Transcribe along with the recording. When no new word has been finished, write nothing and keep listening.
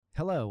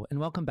Hello, and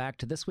welcome back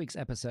to this week's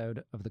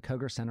episode of the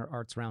Koger Center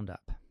Arts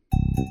Roundup.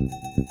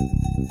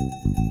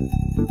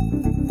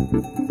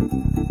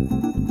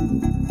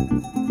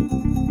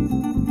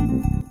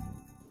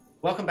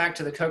 Welcome back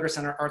to the Koger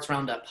Center Arts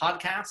Roundup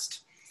podcast.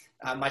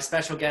 My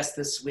special guest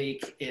this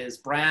week is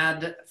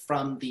Brad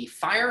from the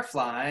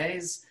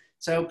Fireflies.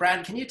 So,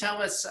 Brad, can you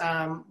tell us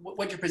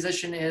what your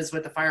position is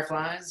with the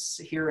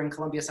Fireflies here in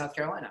Columbia, South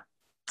Carolina?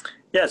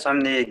 Yes,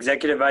 I'm the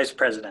Executive Vice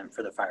President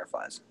for the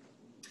Fireflies.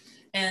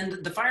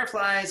 And the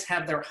Fireflies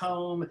have their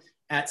home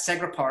at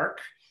Segra Park.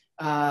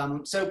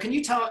 So can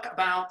you talk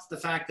about the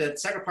fact that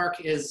Segra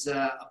Park is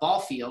a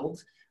ball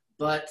field,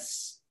 but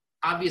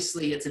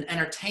obviously it's an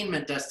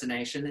entertainment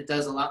destination. It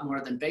does a lot more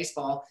than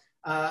baseball.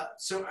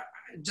 So I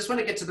just want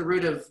to get to the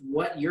root of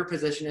what your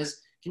position is.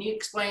 Can you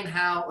explain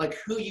how, like,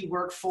 who you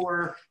work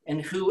for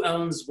and who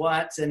owns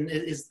what? And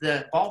is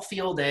the ball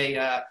field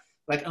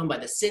owned by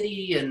the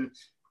city? And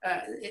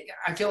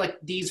I feel like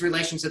these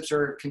relationships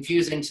are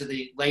confusing to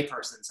the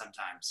layperson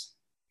sometimes.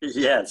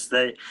 Yes,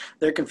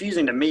 they're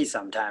confusing to me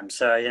sometimes.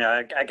 So,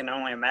 I can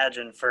only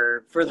imagine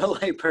for the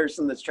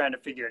layperson that's trying to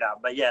figure it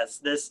out. But yes,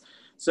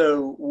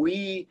 so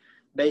we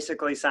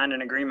basically signed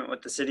an agreement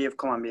with the city of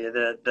Columbia.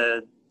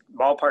 The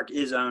ballpark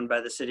is owned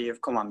by the city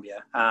of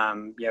Columbia.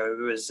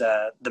 It was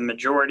the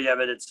majority of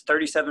it. It's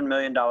 $37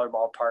 million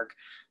ballpark.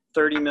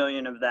 30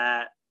 million of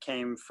that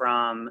came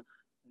from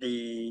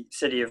the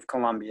city of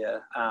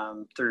Columbia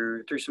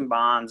through some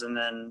bonds and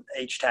then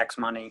H-tax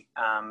money,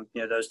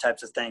 those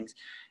types of things.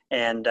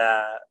 And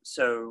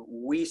so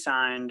we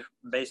signed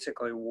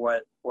basically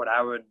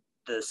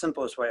the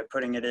simplest way of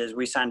putting it is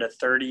we signed a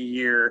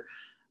 30-year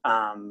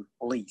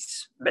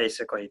lease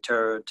basically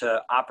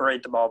to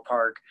operate the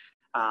ballpark.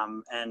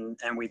 And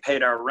we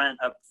paid our rent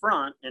up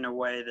front in a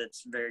way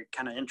that's very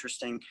kind of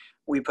interesting.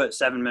 We put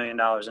 $7 million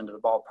into the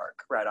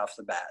ballpark right off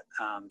the bat.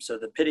 So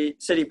the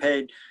city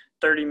paid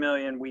 $30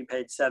 million, we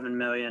paid $7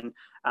 million,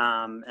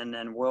 and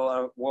then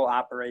we'll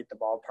operate the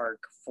ballpark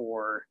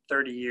for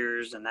 30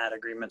 years, and that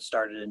agreement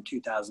started in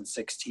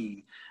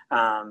 2016.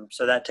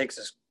 So that takes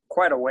us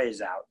quite a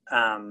ways out.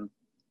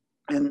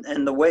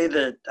 And the way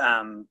that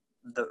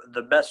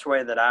the best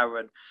way that I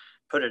would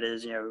put it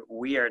is,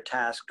 we are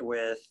tasked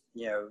with,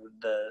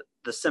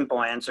 the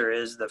simple answer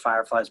is the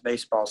Fireflies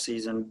baseball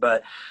season,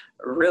 but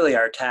really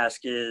our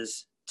task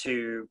is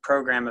to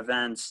program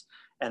events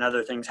and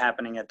other things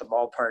happening at the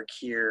ballpark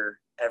here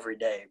every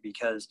day,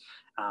 because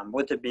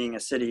with it being a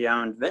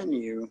city-owned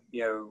venue,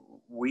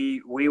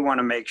 we want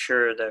to make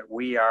sure that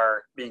we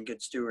are being good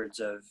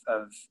stewards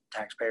of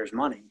taxpayers'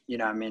 money,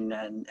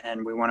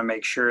 and we want to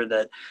make sure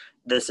that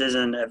this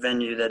isn't a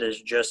venue that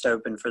is just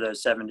open for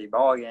those 70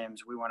 ball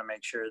games. We want to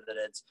make sure that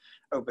it's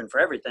open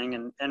for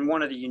everything. And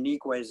one of the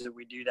unique ways that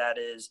we do that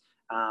is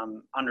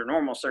under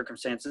normal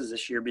circumstances,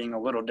 this year being a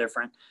little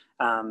different,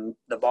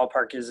 the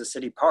ballpark is a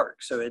city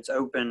park. So it's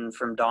open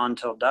from dawn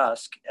till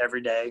dusk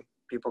every day.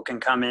 People can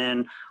come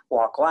in,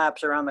 walk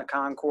laps around the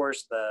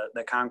concourse.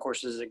 The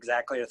concourse is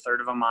exactly a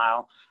third of a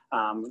mile.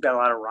 We've got a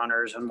lot of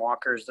runners and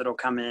walkers that'll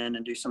come in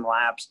and do some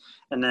laps,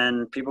 and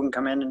then people can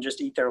come in and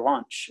just eat their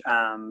lunch,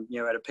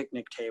 at a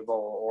picnic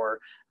table, or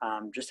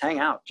just hang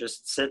out,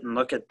 just sit and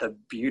look at the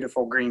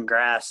beautiful green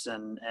grass.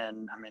 And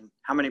I mean,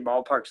 how many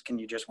ballparks can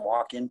you just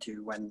walk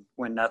into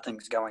when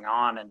nothing's going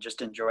on and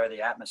just enjoy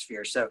the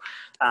atmosphere? So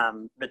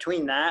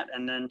between that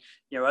and then,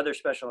 other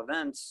special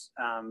events,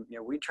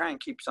 we try and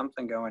keep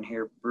something going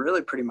here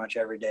really pretty much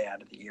every day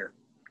out of the year.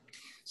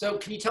 So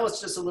can you tell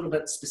us just a little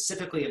bit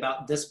specifically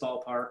about this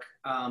ballpark?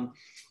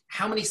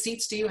 How many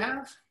seats do you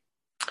have?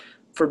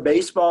 For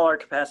baseball, our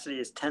capacity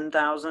is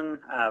 10,000.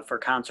 For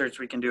concerts,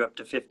 we can do up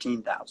to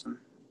 15,000.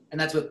 And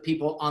that's with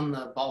people on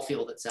the ball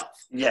field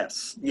itself?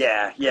 Yes.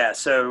 Yeah.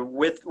 So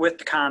with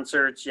the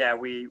concerts,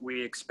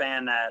 we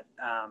expand that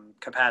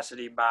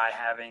capacity by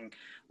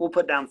we'll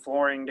put down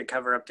flooring to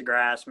cover up the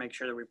grass, make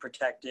sure that we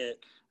protect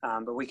it.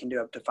 But we can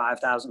do up to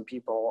 5,000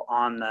 people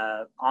on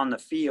the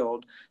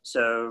field.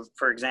 So,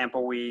 for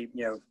example, we,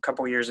 a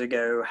couple years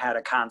ago had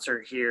a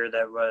concert here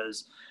that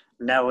was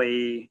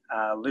Nelly,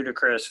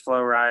 Ludacris,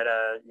 Flo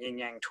Rida, Yin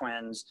Yang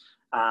Twins,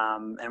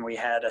 and we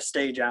had a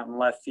stage out in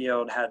left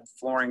field, had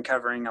flooring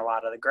covering a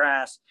lot of the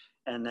grass,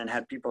 and then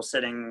had people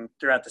sitting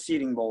throughout the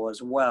seating bowl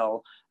as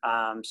well.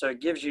 So it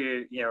gives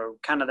you,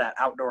 kind of that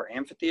outdoor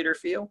amphitheater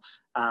feel.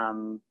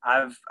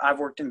 I've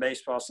worked in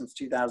baseball since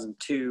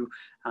 2002.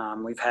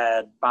 We've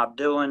had Bob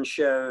Dylan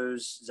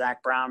shows,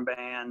 Zach Brown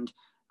Band,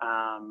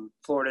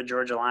 Florida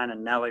Georgia Line,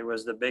 and Nelly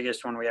was the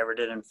biggest one we ever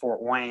did in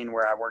Fort Wayne,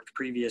 where I worked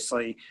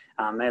previously.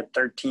 They had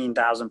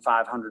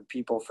 13,500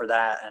 people for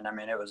that, and I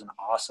mean, it was an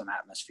awesome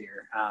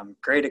atmosphere.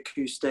 Great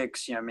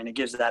acoustics, it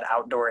gives that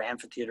outdoor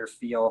amphitheater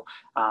feel.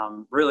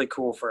 Really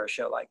cool for a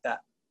show like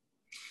that.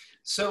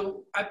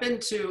 So I've been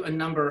to a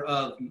number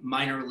of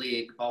minor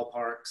league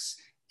ballparks,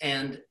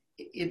 and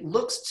it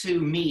looks to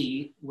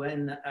me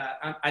when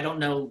I don't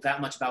know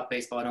that much about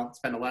baseball. I don't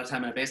spend a lot of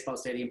time in a baseball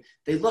stadium.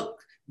 They look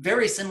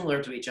very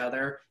similar to each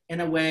other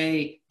in a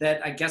way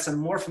that I guess I'm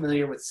more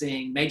familiar with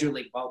seeing major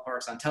league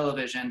ballparks on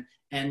television.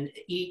 And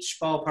each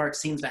ballpark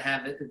seems to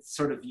have its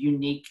sort of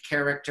unique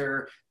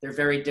character. They're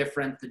very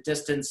different. The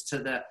distance to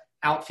the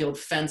outfield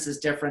fence is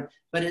different.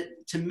 But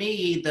to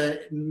me,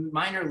 the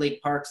minor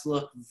league parks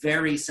look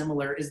very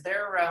similar. Is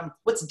there,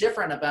 what's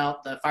different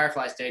about the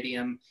Firefly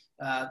Stadium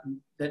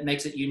that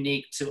makes it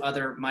unique to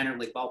other minor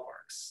league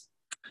ballparks?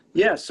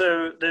 Yeah,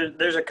 so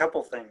there's a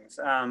couple things.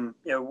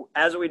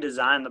 As we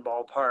designed the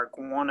ballpark,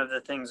 one of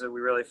the things that we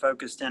really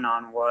focused in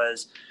on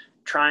was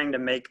trying to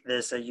make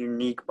this a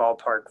unique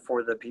ballpark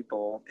for the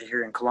people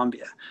here in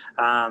Columbia.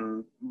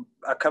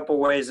 A couple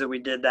ways that we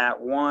did that.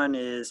 One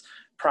is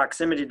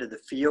proximity to the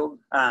field.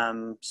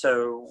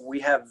 So we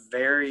have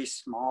very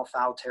small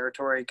foul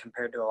territory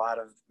compared to a lot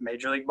of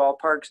major league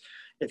ballparks.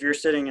 If you're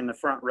sitting in the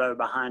front row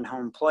behind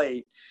home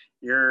plate,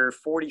 you're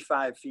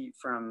 45 feet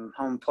from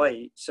home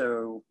plate.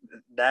 So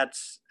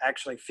that's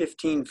actually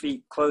 15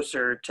 feet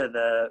closer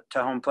to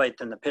home plate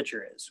than the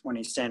pitcher is when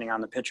he's standing on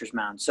the pitcher's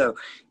mound. So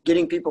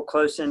getting people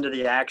close into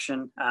the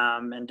action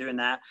and doing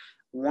that.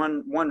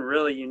 One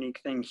really unique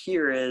thing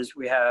here is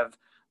we have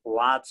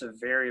lots of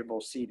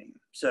variable seating.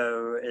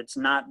 So it's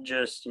not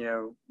just,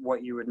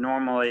 what you would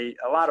normally,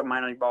 a lot of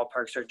minor league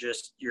ballparks are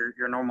just your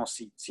normal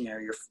seats,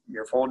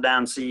 your fold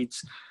down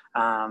seats.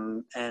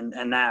 And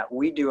that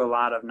we do a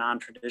lot of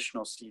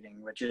non-traditional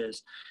seating, which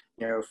is,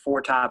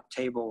 4 top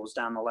tables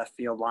down the left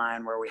field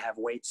line where we have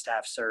wait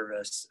staff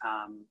service.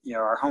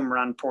 Our home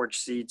run porch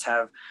seats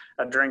have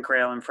a drink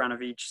rail in front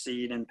of each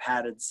seat and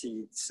padded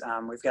seats.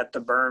 We've got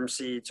the berm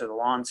seats or the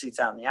lawn seats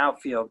out in the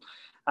outfield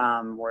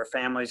where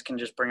families can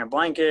just bring a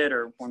blanket,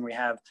 or when we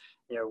have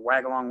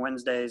Wag Along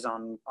Wednesdays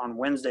on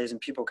Wednesdays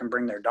and people can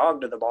bring their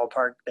dog to the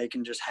ballpark, they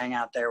can just hang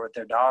out there with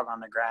their dog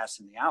on the grass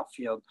in the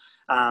outfield.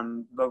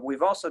 But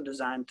we've also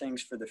designed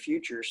things for the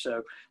future.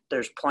 So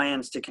there's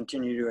plans to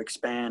continue to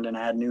expand and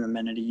add new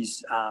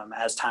amenities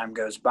as time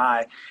goes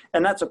by.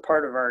 And that's a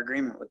part of our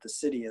agreement with the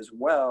city as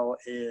well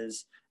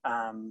is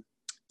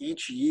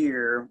each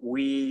year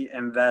we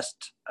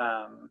invest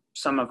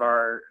some of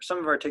our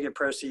ticket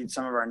proceeds,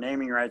 some of our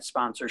naming rights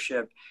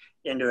sponsorship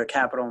into a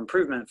capital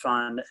improvement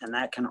fund, and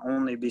that can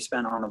only be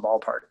spent on the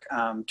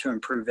ballpark to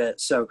improve it.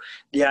 So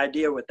the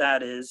idea with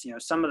that is,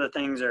 some of the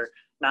things are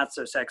not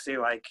so sexy,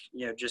 like,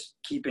 just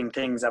keeping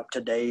things up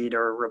to date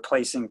or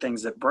replacing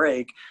things that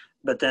break.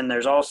 But then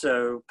there's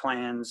also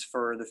plans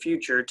for the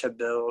future to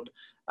build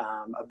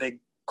a big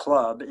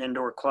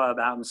indoor club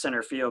out in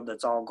center field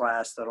that's all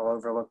glass, that'll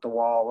overlook the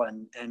wall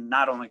and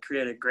not only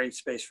create a great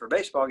space for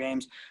baseball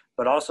games,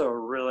 but also a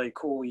really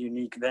cool,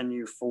 unique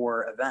venue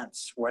for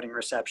events, wedding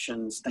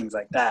receptions, things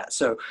like that.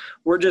 So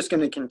we're just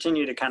going to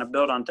continue to kind of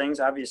build on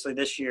things. Obviously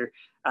this year,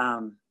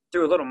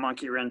 threw a little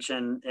monkey wrench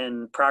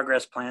in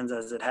progress plans,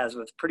 as it has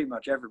with pretty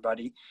much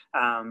everybody.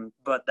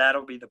 But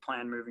that'll be the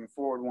plan moving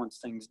forward once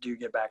things do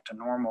get back to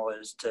normal,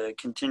 is to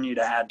continue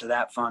to add to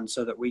that fund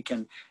so that we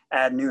can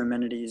add new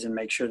amenities and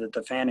make sure that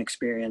the fan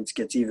experience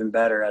gets even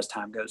better as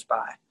time goes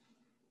by.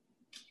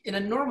 In a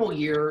normal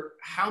year,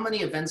 how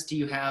many events do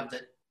you have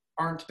that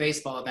aren't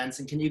baseball events?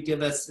 And can you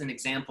give us an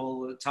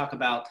example, talk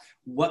about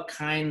what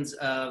kinds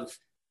of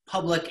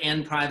public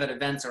and private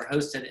events are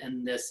hosted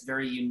in this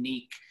very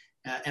unique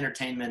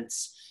entertainment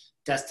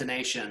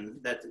destination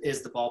that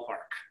is the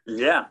ballpark?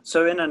 Yeah.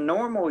 So in a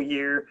normal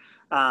year,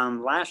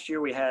 last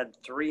year we had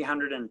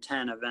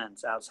 310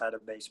 events outside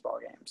of baseball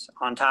games,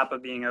 on top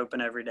of being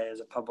open every day as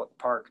a public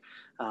park.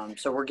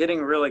 So we're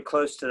getting really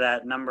close to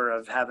that number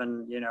of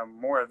having,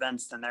 more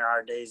events than there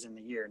are days in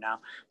the year. Now,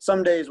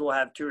 some days we'll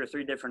have 2 or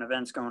 3 different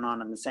events going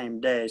on the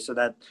same day, so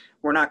that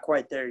we're not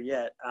quite there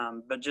yet.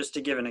 But just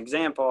to give an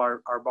example,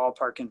 our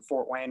ballpark in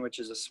Fort Wayne, which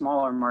is a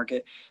smaller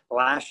market,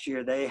 last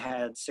year they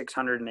had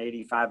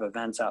 685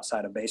 events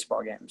outside of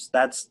baseball games.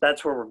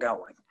 That's where we're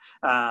going.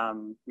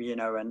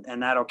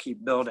 And that'll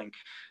keep building.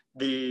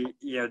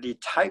 The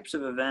types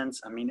of events,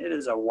 it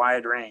is a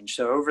wide range.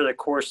 So over the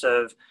course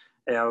of,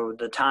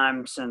 the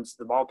time since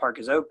the ballpark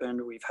is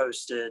opened, we've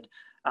hosted,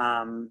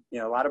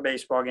 a lot of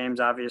baseball games.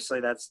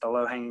 Obviously that's the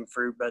low hanging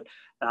fruit, but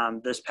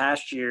this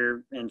past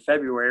year in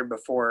February,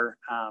 before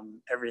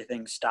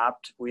everything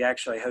stopped, we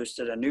actually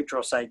hosted a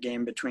neutral site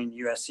game between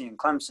USC and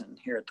Clemson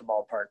here at the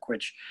ballpark,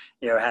 which,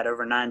 had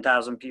over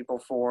 9,000 people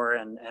for,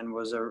 and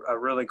was a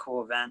really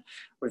cool event.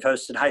 We've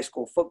hosted high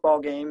school football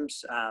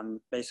games.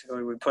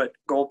 Basically we put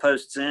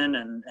goalposts in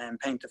and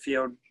paint the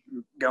field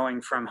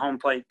going from home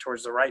plate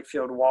towards the right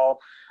field wall.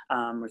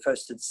 We've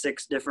hosted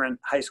 6 different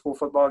high school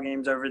football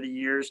games over the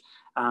years.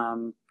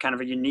 Kind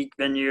of a unique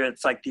venue.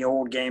 It's like the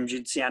old games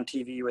you'd see on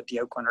TV with the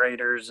Oakland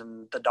Raiders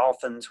and the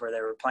Dolphins, where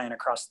they were playing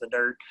across the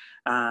dirt.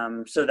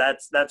 So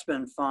that's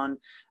been fun.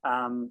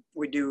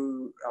 We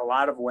do a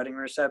lot of wedding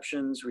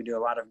receptions. We do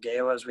a lot of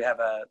galas. We have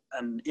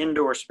an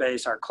indoor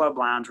space, our club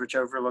lounge, which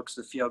overlooks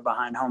the field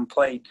behind home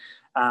plate.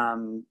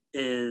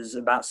 is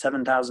about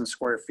 7,000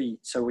 square feet.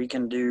 So we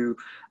can do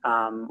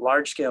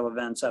large scale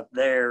events up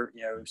there,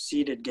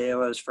 seated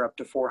galas for up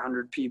to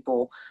 400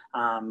 people.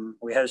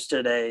 We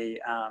hosted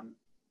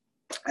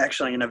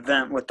actually an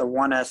event with the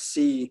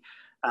 1SC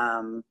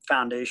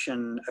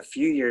Foundation a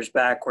few years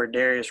back where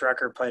Darius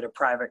Rucker played a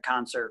private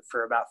concert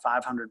for about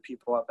 500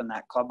 people up in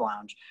that club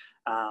lounge,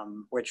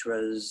 which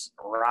was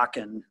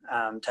rocking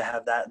to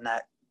have that in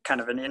that kind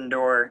of an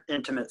indoor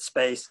intimate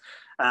space.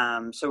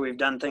 So we've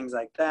done things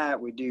like that.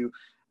 We do,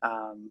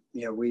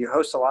 we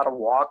host a lot of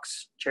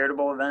walks,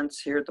 charitable events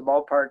here at the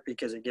ballpark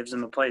because it gives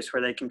them a place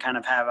where they can kind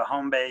of have a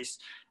home base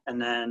and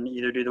then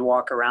either do the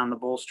walk around the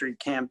Bull Street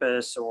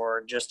campus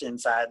or just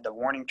inside the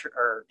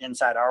or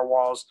inside our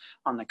walls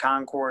on the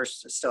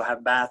concourse, still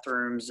have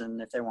bathrooms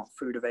and if they want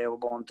food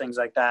available and things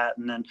like that.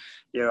 And then,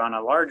 on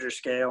a larger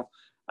scale,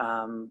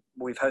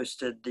 we've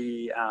hosted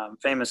the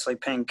famously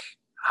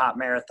hot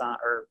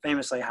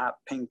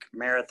pink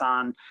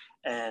marathon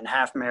and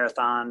half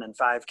marathon and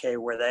 5K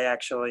where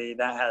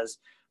that has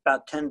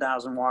about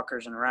 10,000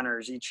 walkers and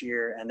runners each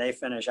year, and they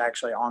finish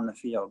actually on the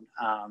field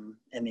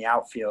in the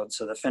outfield.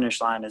 So the finish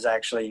line is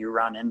actually you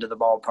run into the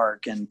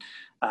ballpark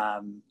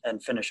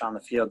and finish on the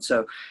field.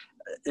 So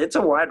it's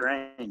a wide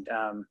range,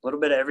 a little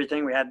bit of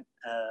everything. We've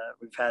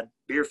had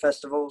beer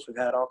festivals, we've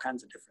had all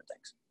kinds of different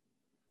things.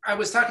 I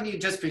was talking to you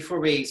just before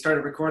we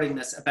started recording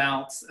this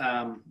about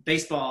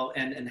baseball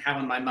and how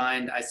in my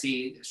mind I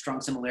see a strong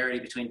similarity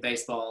between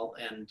baseball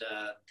and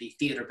the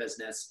theater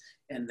business,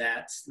 and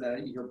that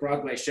your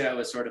Broadway show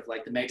is sort of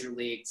like the major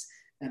leagues,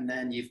 and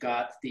then you've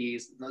got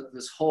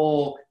this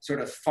whole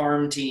sort of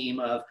farm team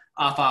of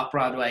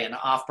off-Broadway and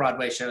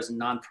off-Broadway shows and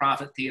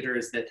nonprofit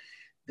theaters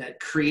that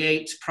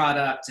create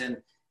product and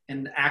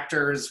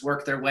actors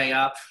work their way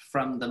up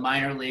from the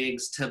minor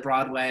leagues to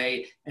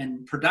Broadway,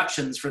 and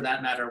productions for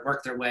that matter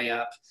work their way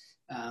up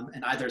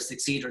and either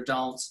succeed or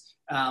don't.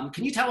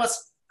 Can you tell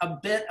us a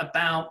bit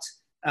about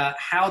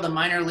how the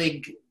minor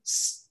league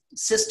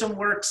system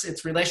works,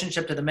 its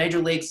relationship to the major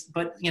leagues,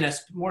 but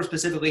more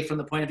specifically from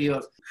the point of view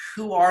of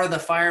who are the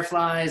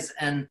Fireflies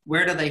and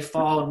where do they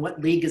fall and what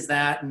league is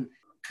that, and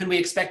can we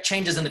expect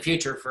changes in the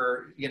future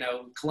for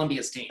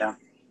Columbia's team?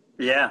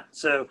 Yeah.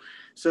 So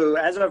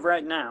as of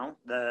right now,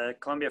 the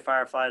Columbia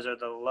Fireflies are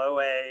the low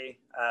A,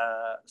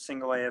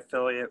 single A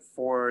affiliate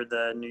for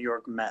the New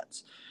York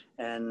Mets.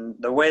 And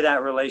the way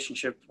that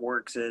relationship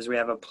works is we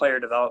have a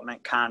player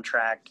development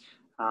contract,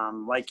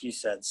 like you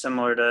said,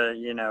 similar to,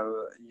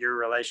 your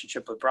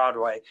relationship with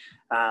Broadway.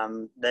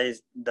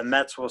 The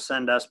Mets will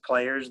send us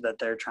players that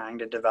they're trying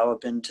to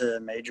develop into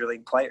major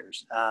league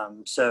players.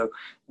 So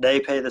they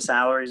pay the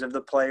salaries of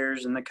the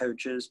players and the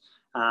coaches.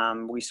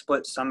 We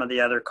split some of the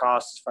other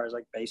costs as far as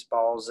like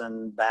baseballs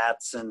and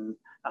bats, and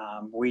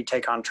we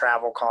take on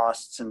travel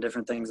costs and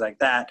different things like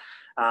that,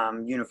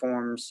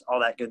 uniforms, all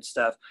that good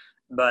stuff.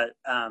 But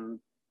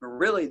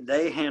really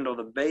they handle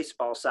the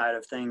baseball side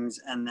of things,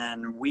 and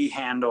then we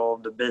handle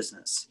the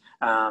business.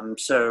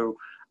 So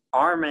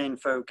our main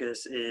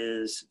focus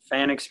is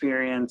fan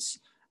experience,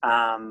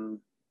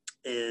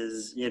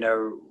 is,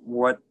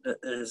 what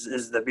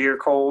is the beer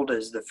cold?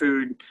 Is the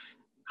food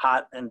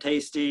hot and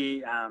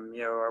tasty?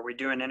 Are we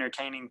doing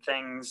entertaining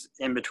things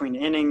in between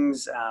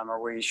innings?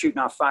 Are we shooting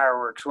off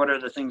fireworks? What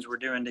are the things we're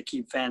doing to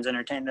keep fans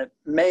entertained that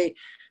may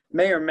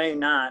or may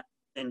not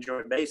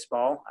enjoy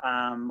baseball?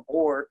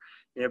 Or,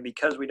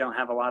 because we don't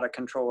have a lot of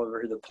control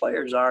over who the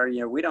players are,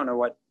 we don't know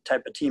what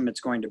type of team it's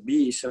going to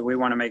be. So we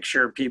want to make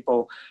sure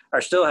people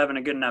are still having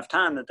a good enough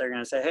time that they're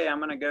going to say, hey, I'm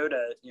going to go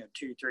to,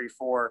 2, 3,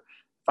 4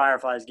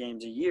 Fireflies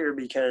games a year,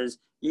 because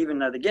even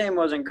though the game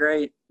wasn't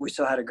great, we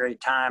still had a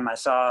great time. I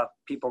saw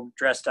people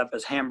dressed up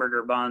as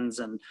hamburger buns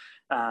and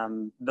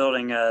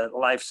building a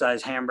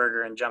life-size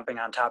hamburger and jumping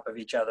on top of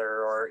each other,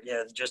 or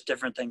just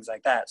different things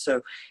like that.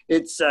 So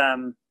it's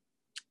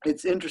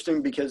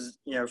interesting because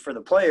for the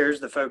players,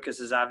 the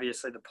focus is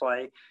obviously the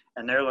play,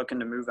 and they're looking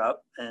to move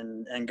up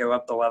and go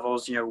up the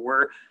levels.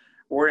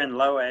 We're in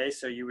low A,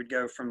 so you would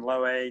go from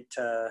low A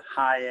to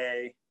high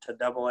A to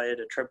double A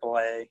to triple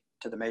A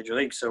to the major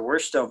league. So we're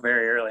still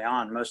very early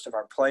on. Most of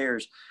our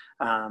players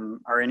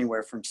are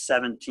anywhere from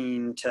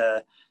 17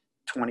 to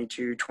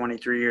 22,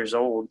 23 years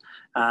old.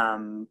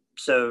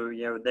 So,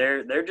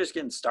 they're just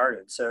getting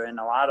started. So in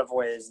a lot of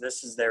ways,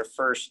 this is their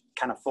first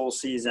kind of full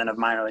season of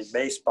minor league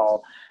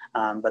baseball.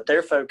 But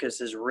their focus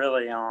is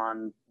really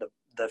on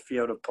the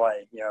field of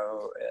play,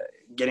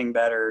 getting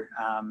better,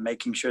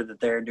 making sure that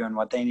they're doing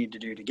what they need to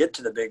do to get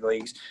to the big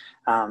leagues.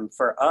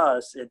 For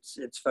us,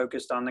 it's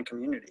focused on the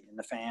community and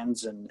the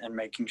fans, and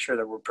making sure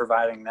that we're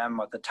providing them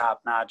with a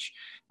top-notch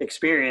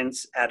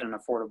experience at an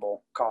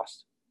affordable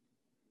cost.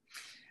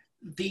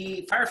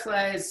 The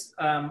Fireflies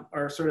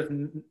are sort of,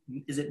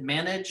 is it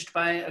managed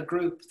by a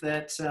group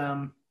that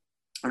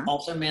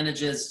also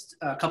manages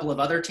a couple of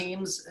other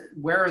teams?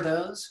 Where are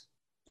those?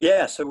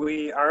 Yeah, so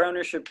our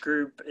ownership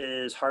group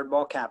is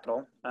Hardball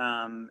Capital,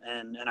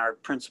 and our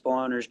principal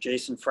owner is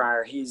Jason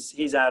Fryer.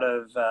 He's out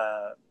of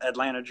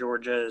Atlanta,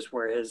 Georgia, is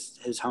where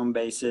his home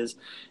base is.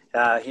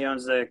 He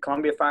owns the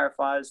Columbia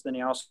Fireflies. Then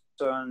he also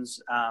owns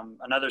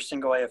another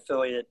single A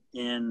affiliate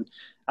in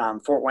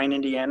Fort Wayne,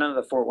 Indiana,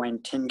 the Fort Wayne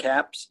Tin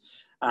Caps.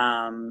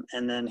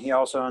 And then he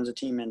also owns a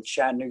team in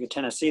Chattanooga,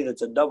 Tennessee,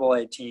 that's a double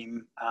A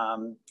team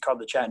called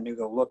the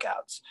Chattanooga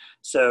Lookouts.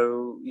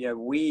 So,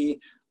 we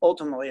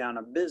ultimately on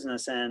a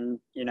business end,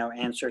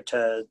 answer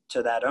to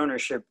that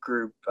ownership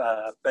group.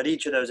 But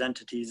each of those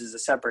entities is a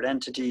separate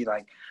entity.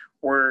 Like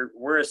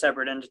we're a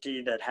separate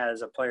entity that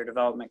has a player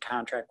development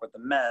contract with the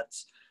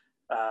Mets.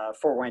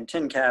 Fort Wayne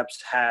Tin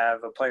Caps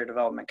have a player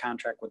development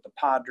contract with the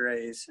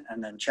Padres,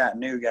 and then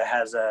Chattanooga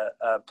has a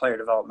player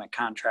development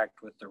contract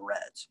with the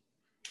Reds.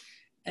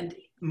 And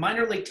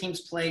minor league teams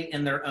play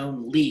in their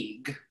own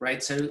league,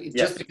 right? So Yes.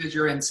 Just because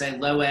you're in, say,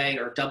 low A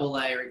or double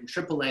A or even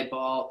triple A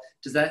ball,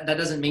 that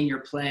doesn't mean you're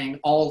playing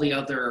all the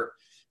other,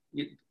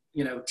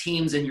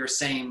 teams in your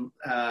same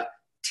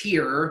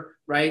tier,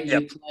 right?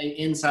 Yep. You play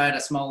inside a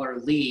smaller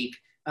league.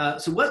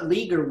 So what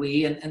league are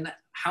we, and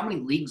how many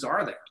leagues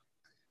are there?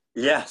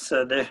 Yeah,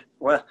 so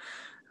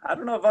I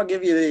don't know if I'll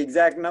give you the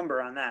exact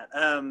number on that.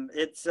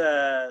 It's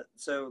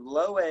so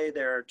low A,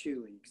 there are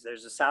two leagues.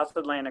 There's the South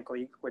Atlantic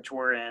League, which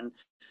we're in.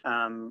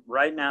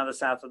 Right now, the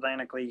South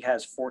Atlantic League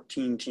has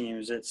 14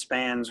 teams. It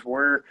spans,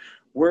 we're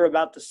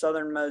about the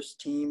southernmost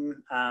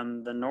team.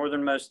 The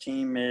northernmost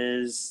team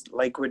is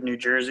Lakewood, New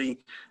Jersey.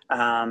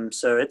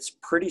 So it's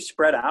pretty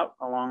spread out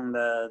along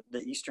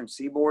the eastern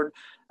seaboard.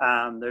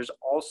 There's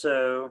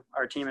also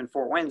our team in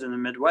Fort Wayne's in the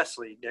Midwest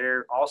League.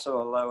 They're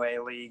also a low A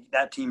league.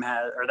 That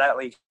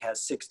league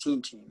has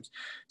 16 teams.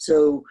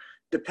 So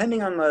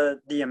depending on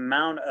the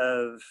amount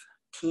of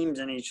teams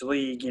in each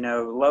league,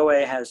 low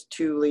A has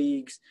 2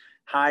 leagues.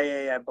 High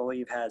A, I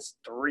believe, has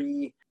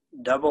 3.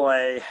 Double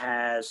A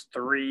has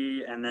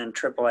 3, and then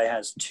Triple A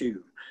has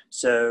 2.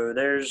 So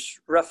there's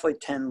roughly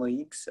 10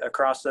 leagues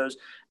across those.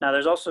 Now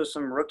there's also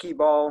some rookie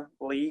ball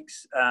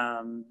leagues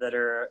that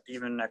are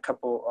even a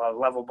couple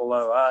level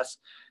below us.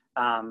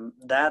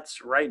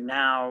 That's right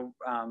now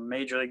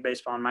Major League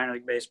Baseball and Minor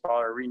League Baseball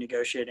are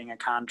renegotiating a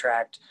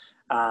contract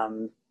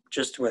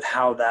just with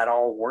how that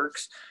all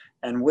works.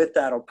 And with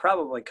that will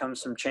probably come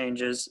some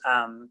changes.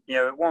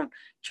 It won't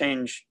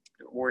change.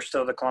 We're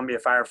still the Columbia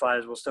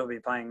Fireflies. We'll still be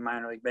playing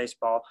minor league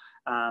baseball.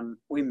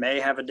 We may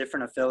have a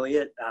different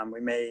affiliate. We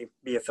may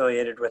be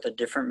affiliated with a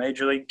different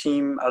major league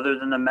team other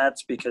than the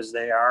Mets, because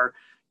they are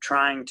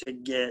trying to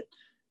get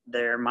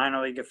their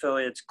minor league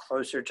affiliates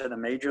closer to the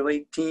major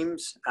league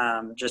teams,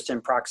 just in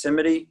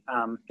proximity.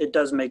 It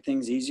does make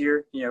things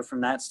easier,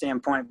 from that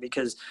standpoint,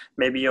 because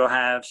maybe you'll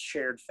have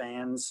shared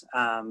fans,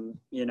 and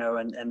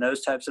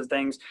those types of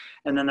things.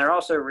 And then they're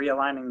also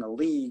realigning the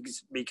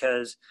leagues,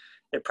 because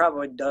it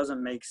probably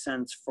doesn't make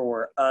sense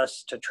for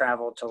us to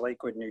travel to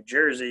Lakewood, New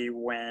Jersey,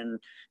 when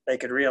they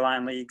could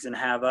realign leagues and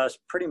have us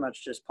pretty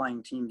much just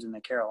playing teams in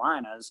the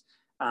Carolinas,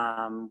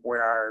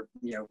 where our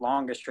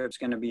longest trip is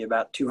going to be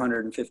about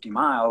 250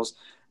 miles,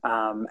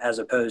 as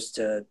opposed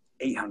to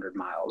 800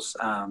 miles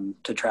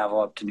to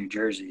travel up to New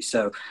Jersey.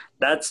 So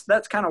that's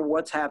kind of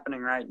what's happening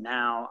right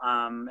now,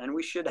 and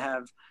we should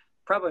have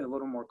probably a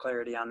little more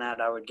clarity on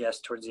that, I would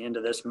guess, towards the end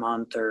of this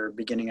month or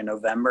beginning of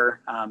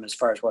November, as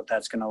far as what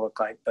that's going to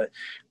look like. But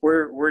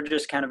we're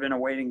just kind of in a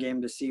waiting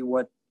game to see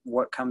what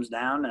comes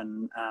down,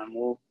 and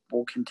we'll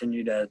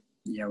continue to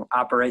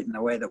operate in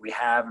the way that we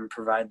have and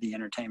provide the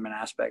entertainment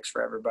aspects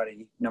for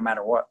everybody, no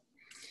matter what.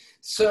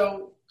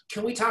 So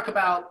can we talk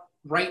about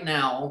right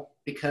now,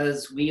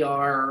 because we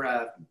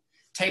are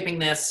taping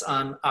this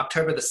on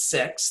October the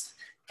 6th,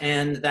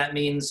 and that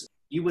means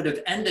you would have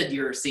ended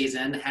your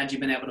season had you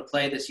been able to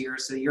play this year.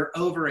 So you're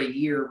over a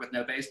year with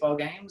no baseball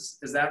games.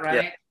 Is that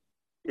right?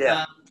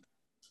 Yeah.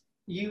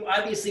 You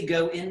obviously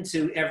go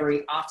into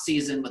every off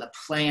season with a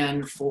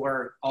plan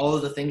for all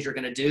of the things you're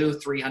going to do,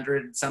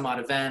 300 some odd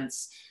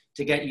events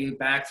to get you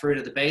back through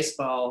to the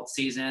baseball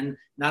season.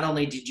 Not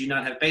only did you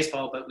not have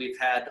baseball, but we've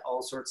had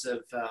all sorts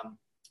of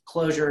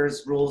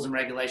closures, rules, and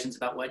regulations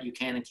about what you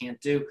can and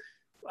can't do.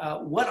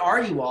 What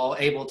are you all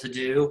able to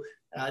do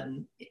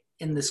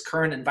in this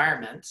current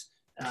environment?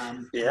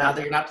 Now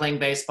that you're not playing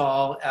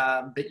baseball,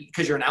 but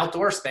because you're an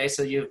outdoor space,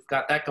 so you've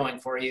got that going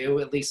for you,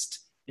 at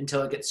least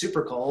until it gets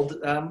super cold.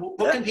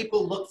 What can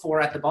people look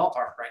for at the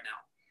ballpark right now?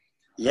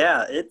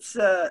 Yeah,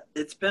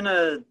 it's been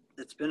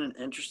an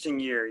interesting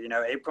year.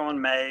 April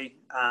and May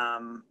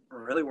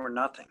really were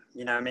nothing.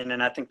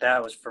 And I think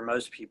that was for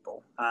most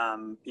people.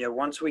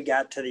 Once we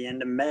got to the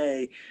end of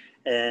May,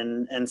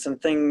 and some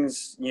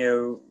things,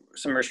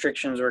 some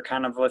restrictions were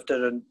kind of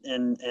lifted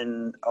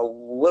in a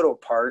little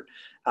part.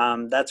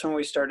 That's when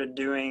we started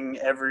doing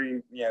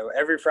every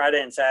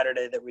Friday and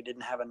Saturday that we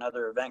didn't have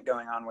another event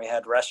going on, we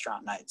had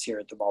restaurant nights here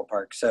at the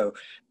ballpark. So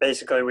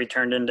basically we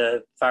turned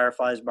into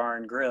Fireflies Bar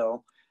and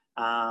Grill.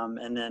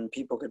 And then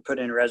people could put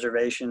in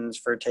reservations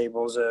for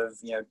tables of,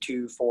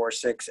 2, 4,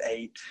 6,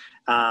 8,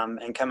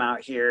 and come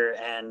out here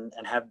and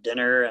have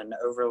dinner and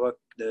overlook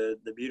the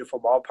beautiful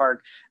ballpark.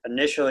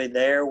 Initially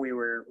there, we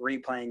were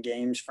replaying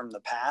games from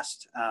the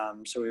past.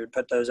 So we would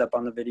put those up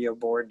on the video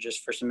board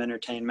just for some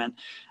entertainment.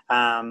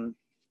 And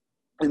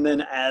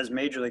then as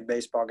Major League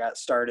Baseball got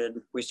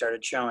started, we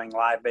started showing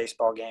live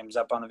baseball games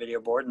up on the video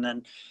board. And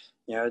then,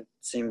 it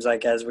seems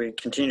like as we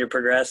continue to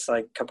progress,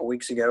 like a couple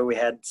weeks ago, we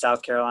had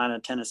South Carolina,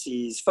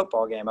 Tennessee's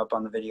football game up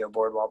on the video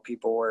board while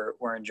people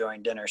were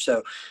enjoying dinner.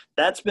 So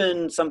that's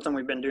been something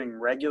we've been doing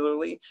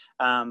regularly.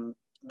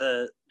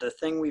 The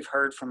thing we've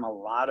heard from a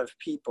lot of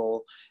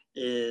people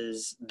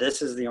is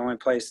this is the only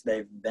place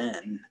they've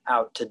been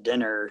out to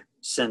dinner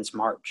since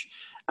March.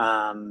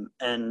 And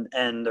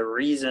the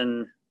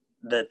reason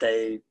that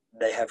they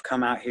have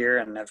come out here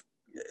and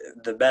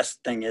the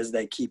best thing is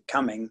they keep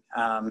coming.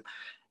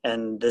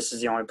 And this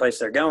is the only place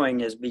they're going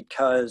is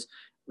because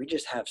we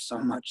just have so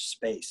much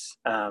space.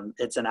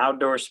 It's an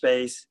outdoor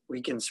space.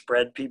 We can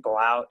spread people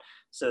out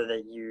so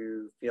that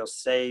you feel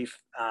safe.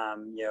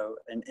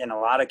 In a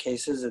lot of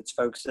cases, it's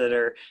folks that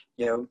are,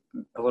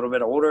 a little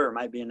bit older or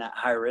might be in that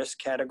high risk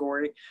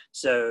category.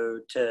 So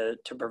to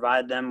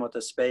provide them with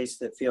a space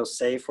that feels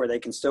safe where they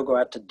can still go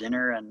out to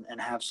dinner and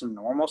have some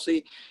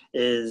normalcy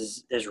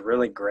is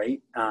really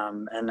great.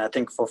 And I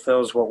think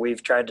fulfills what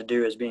we've tried to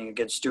do as being a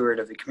good steward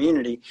of the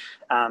community.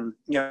 In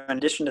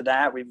addition to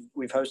that,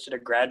 we've hosted a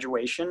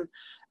graduation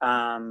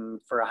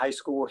for a high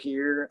school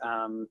here.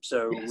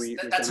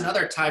 That's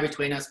another tie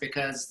between us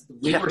because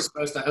we were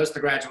supposed to host the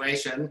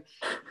graduation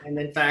and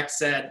in fact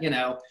said,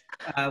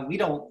 we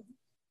don't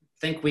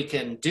think we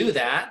can do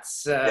that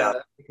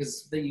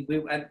because we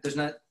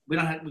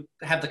don't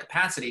have the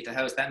capacity to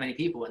host that many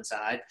people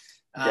inside.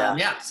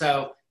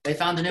 So they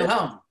found a new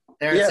home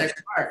there at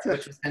Segra Park,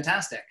 which was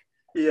fantastic.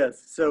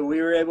 Yes. So we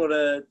were able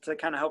to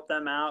kind of help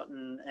them out.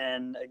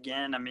 And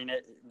again,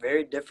 it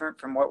very different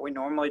from what we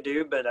normally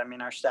do, but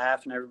our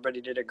staff and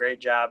everybody did a great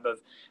job of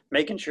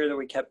making sure that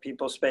we kept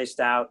people spaced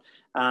out.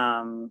 We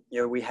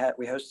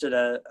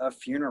hosted a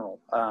funeral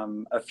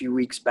a few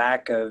weeks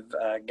back of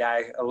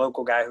a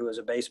local guy who was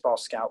a baseball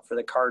scout for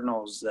the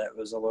Cardinals that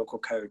was a local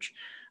coach,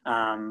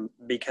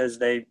 because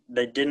they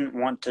didn't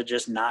want to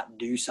just not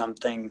do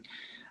something.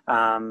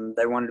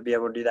 They wanted to be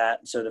able to do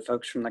that. So the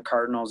folks from the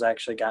Cardinals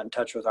actually got in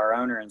touch with our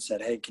owner and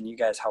said, hey, can you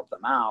guys help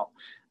them out?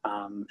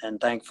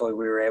 And thankfully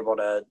we were able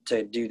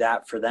to do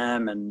that for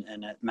them. And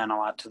it meant a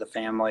lot to the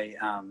family,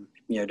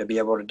 to be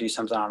able to do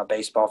something on a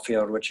baseball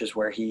field, which is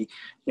where he,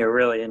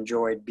 really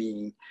enjoyed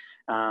being.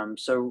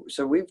 So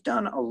we've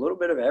done a little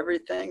bit of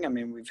everything.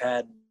 We've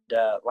had,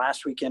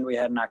 last weekend we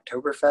had an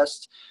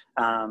Oktoberfest,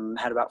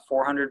 had about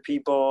 400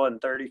 people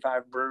and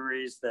 35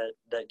 breweries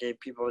that gave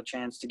people a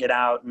chance to get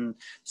out and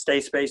stay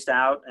spaced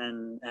out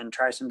and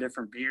try some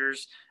different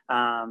beers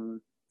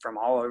from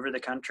all over the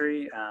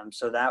country.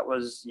 So that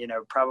was,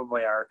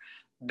 probably our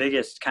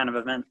biggest kind of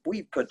event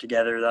we've put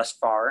together thus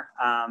far.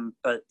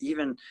 But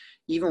even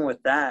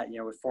with that,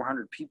 with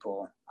 400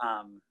 people,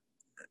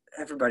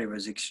 everybody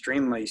was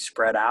extremely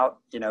spread out.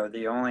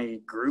 The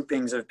only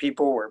groupings of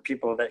people were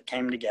people that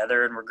came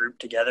together and were grouped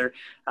together.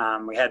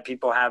 We had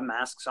people have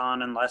masks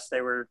on unless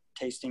they were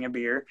tasting a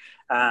beer.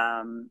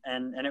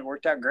 And it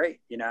worked out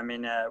great.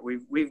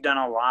 We've done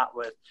a lot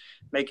with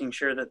making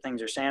sure that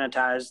things are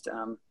sanitized.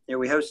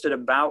 We hosted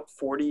about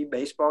 40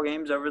 baseball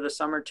games over the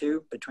summer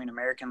too, between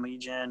American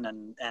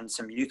Legion and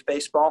some youth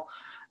baseball.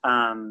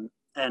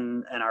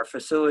 And our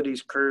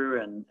facilities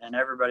crew and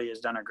everybody has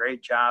done a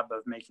great job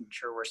of making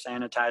sure we're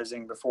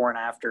sanitizing before and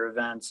after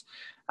events.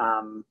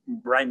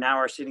 Right now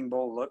our seating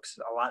bowl looks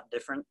a lot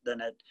different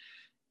than it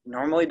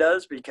normally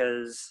does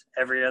because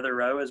every other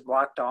row is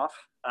blocked off.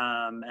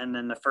 And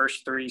then the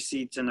first 3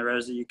 seats in the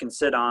rows that you can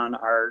sit on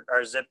are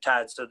zip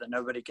tied so that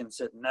nobody can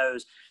sit in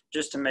those,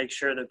 just to make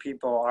sure that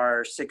people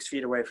are 6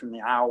 feet away from the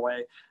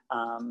aisleway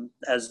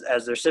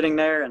as they're sitting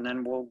there. And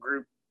then we'll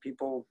group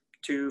people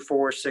 2,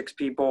 4, 6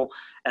 people,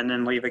 and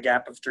then leave a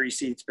gap of 3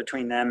 seats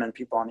between them and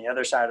people on the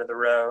other side of the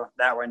row.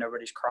 That way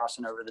nobody's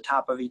crossing over the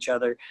top of each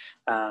other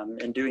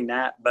and doing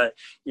that. But,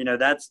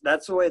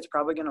 that's the way it's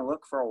probably going to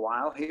look for a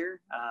while here,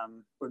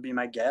 would be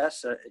my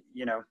guess.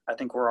 I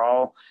think we're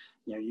all,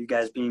 you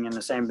guys being in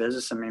the same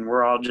business,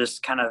 we're all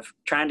just kind of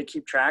trying to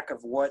keep track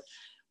of what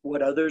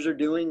others are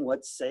doing,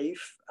 what's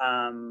safe.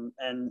 And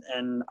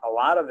a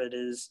lot of it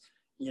is,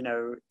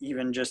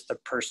 even just the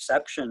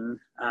perception,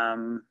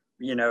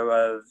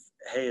 of,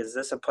 hey, is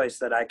this a place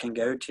that I can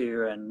go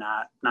to and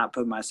not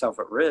put myself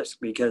at risk?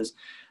 Because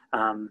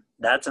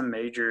that's a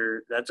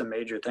major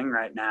thing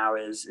right now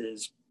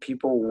is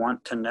people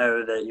want to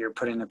know that you're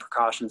putting the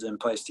precautions in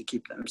place to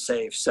keep them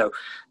safe. So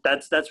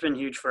that's been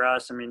huge for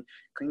us.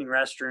 Cleaning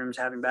restrooms,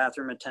 having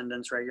bathroom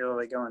attendants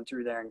regularly going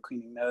through there and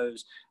cleaning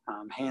those,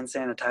 hand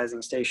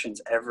sanitizing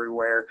stations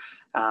everywhere.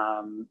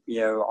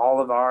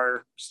 All of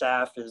our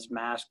staff is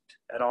masked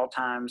at all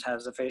times,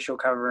 has a facial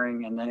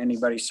covering, and then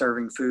anybody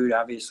serving food,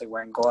 obviously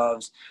wearing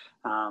gloves.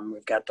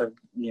 We've got the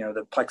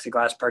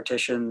plexiglass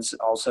partitions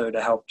also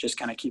to help just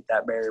kind of keep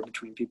that barrier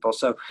between people.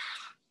 So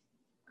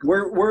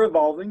we're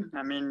evolving.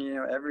 I mean,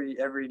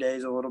 every day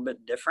is a little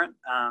bit different,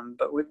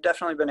 but we've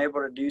definitely been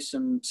able to do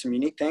some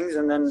unique things.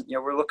 And then,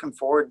 we're looking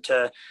forward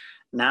to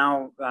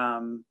now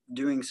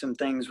doing some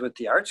things with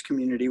the arts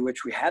community,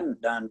 which we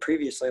hadn't done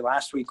previously.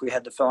 Last week, we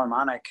had the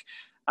Philharmonic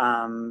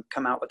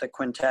come out with a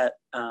quintet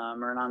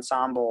or an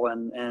ensemble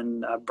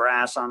and a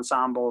brass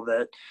ensemble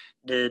that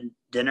did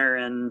dinner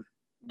and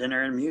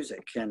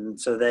music. And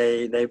so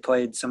they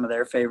played some of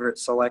their favorite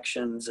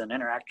selections and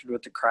interacted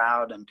with the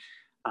crowd. And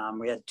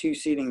we had 2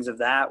 seatings of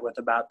that with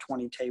about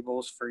 20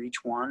 tables for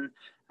each one,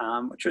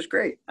 which was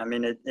great. I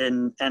mean,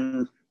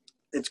 and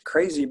it's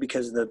crazy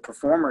because the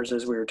performers,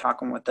 as we were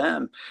talking with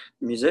them,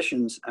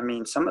 musicians, I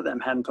mean, some of them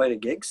hadn't played a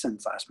gig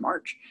since last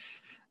March.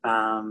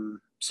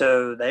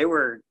 So they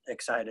were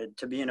excited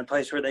to be in a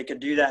place where they could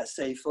do that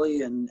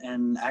safely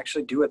and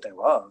actually do what they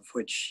love,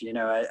 which,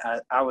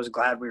 I was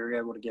glad we were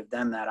able to give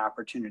them that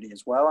opportunity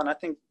as well. And I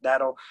think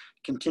that'll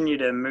continue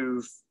to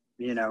move,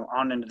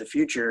 on into the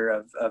future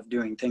of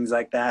doing things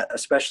like that,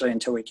 especially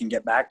until we can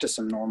get back to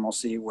some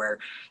normalcy where,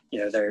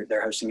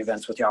 they're hosting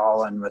events with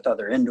y'all and with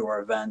other indoor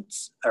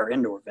events or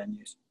indoor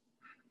venues.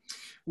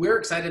 We're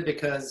excited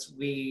because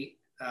we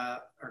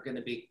are going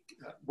to be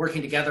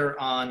working together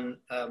on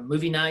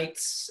movie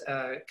nights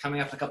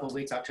coming up in a couple of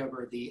weeks,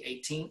 October the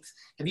 18th.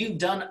 Have you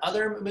done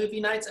other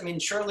movie nights? I mean,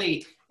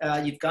 surely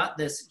you've got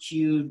this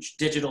huge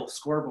digital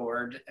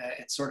scoreboard.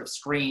 It sort of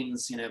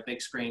screens,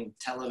 big screen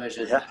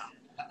television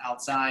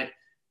outside.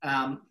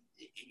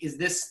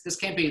 This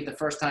can't be the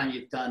first time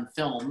you've done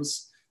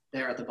films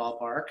there at the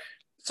ballpark.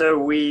 So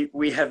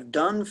we have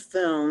done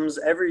films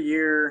every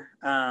year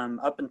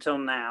up until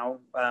now.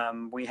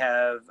 We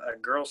have a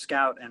Girl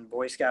Scout and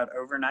Boy Scout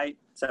overnight,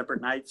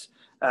 separate nights,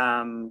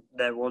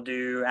 that we'll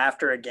do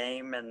after a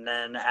game. And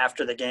then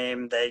after the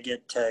game, they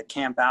get to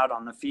camp out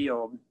on the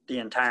field the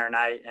entire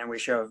night, and we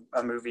show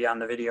a movie on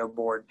the video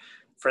board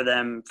for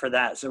them for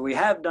that. So we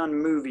have done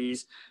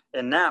movies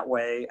in that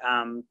way.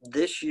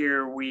 This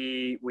year,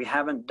 we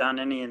haven't done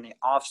any in the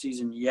off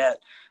season yet,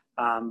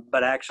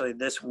 but actually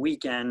this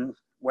weekend,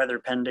 weather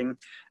pending,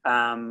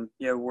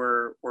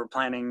 we're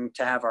planning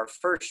to have our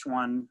first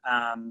one.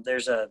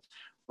 There's a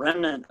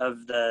remnant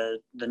of the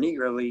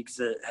Negro Leagues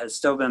that has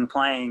still been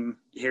playing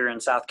here in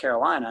South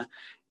Carolina,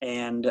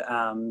 and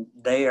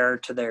they are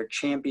to their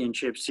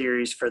championship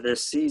series for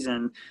this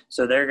season.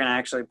 So they're going to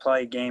actually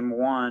play game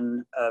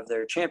 1 of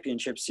their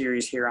championship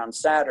series here on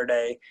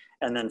Saturday,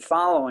 and then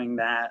following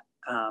that,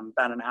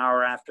 about an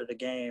hour after the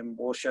game,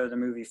 we'll show the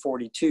movie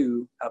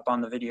 42 up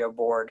on the video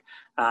board,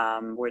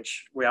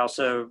 which we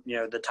also,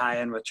 the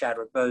tie-in with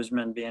Chadwick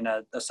Boseman being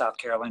a South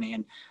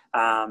Carolinian,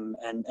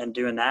 and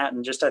doing that.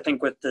 And just, I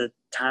think with the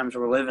times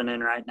we're living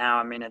in right now,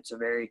 I mean, it's a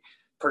very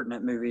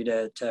pertinent movie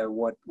to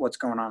what's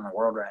going on in the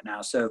world right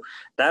now. So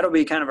that'll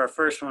be kind of our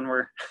first one.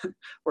 We're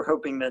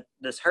hoping that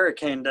this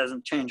hurricane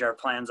doesn't change our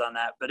plans on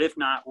that, but if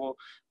not, we'll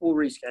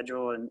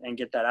reschedule and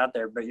get that out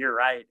there. But you're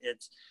right.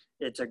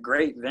 It's a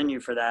great venue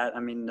for that.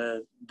 I mean,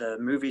 the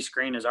movie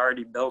screen is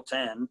already built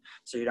in,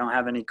 so you don't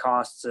have any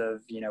costs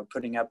of,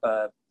 putting up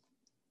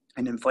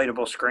an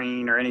inflatable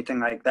screen or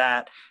anything like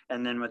that.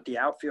 And then with the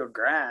outfield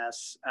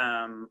grass,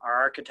 our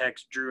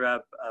architects drew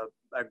up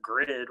a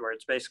grid where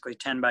it's basically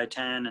 10 by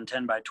 10 and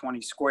 10 by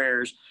 20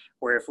 squares,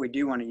 where if we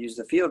do want to use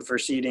the field for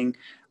seating,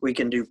 we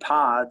can do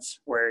pods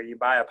where you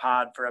buy a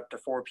pod for up to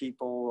 4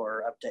 people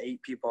or up to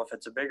 8 people if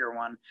it's a bigger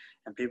one,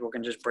 and people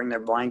can just bring their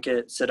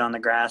blanket, sit on the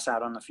grass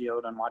out on the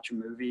field and watch a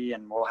movie.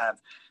 And we'll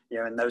have,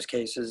 in those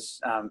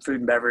cases, food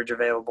and beverage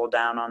available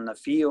down on the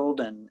field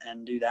and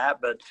do that.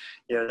 But,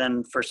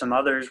 then for some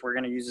others, we're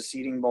going to use a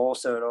seating bowl,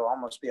 so it'll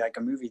almost be like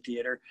a movie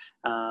theater,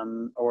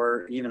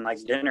 or even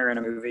like dinner in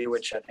a movie,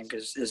 which I think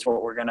is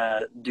what we're going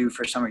to do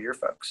for some of your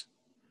folks.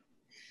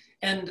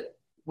 And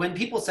when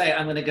people say,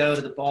 I'm going to go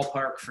to the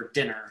ballpark for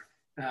dinner,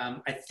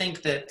 I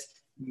think that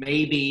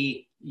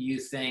maybe you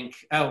think,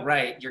 oh,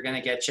 right, you're going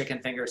to get chicken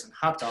fingers and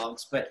hot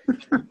dogs. But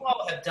you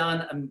all have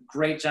done a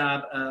great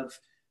job of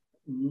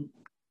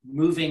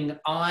moving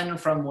on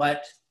from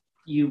what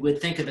you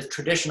would think of as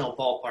traditional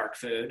ballpark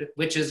food,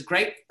 which is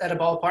great at a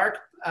ballpark.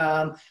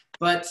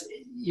 But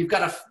you've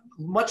got a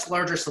much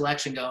larger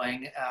selection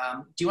going.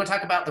 Do you want to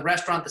talk about the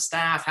restaurant, the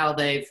staff, how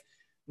they've,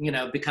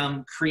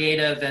 become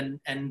creative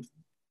and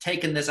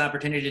taken this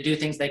opportunity to do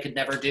things they could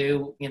never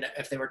do,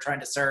 if they were trying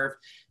to serve,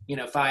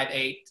 5,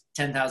 8,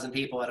 10,000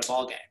 people at a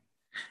ball game?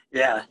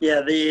 Yeah.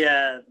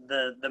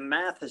 The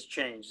math has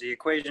changed. The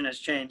equation has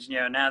changed.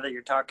 Now that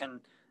you're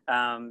talking,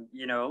 a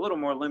little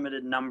more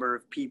limited number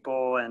of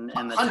people and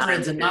the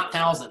hundreds and not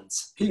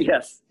thousands.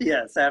 Yes,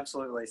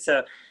 absolutely.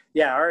 So,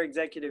 yeah, our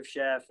executive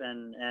chef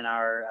and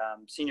our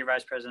senior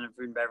vice president of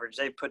food and beverage,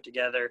 they put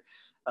together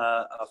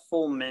a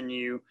full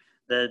menu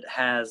that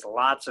has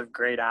lots of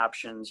great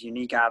options,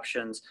 unique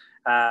options,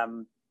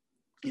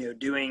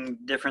 doing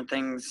different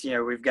things.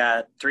 We've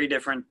got 3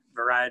 different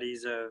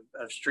varieties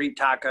of street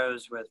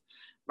tacos with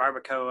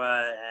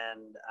barbacoa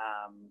and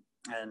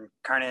and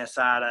carne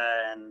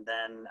asada, and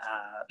then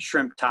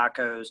shrimp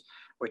tacos,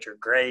 which are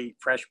great,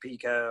 fresh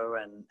pico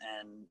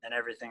and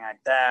everything like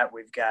that.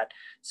 We've got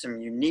some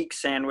unique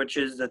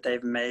sandwiches that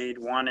they've made.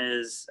 One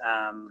is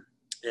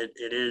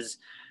it is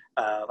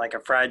like a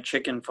fried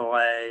chicken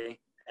fillet,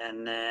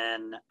 and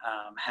then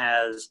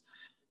has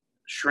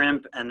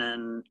shrimp and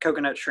then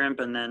coconut shrimp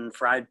and then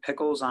fried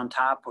pickles on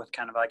top with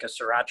kind of like a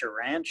sriracha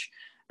ranch,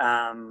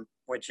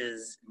 which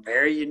is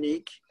very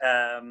unique.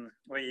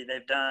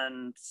 They've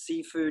done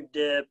seafood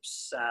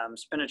dips,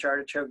 spinach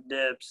artichoke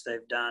dips.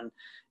 They've done,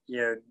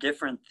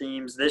 different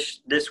themes.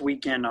 This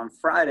weekend on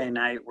Friday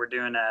night,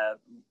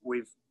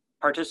 we've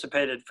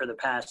participated for the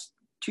past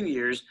 2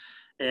 years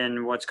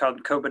in what's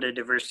called Copa de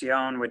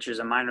Diversión, which is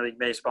a minor league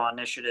baseball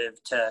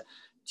initiative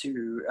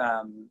to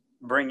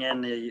bring in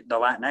the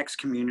Latinx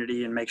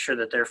community and make sure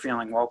that they're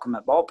feeling welcome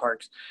at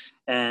ballparks.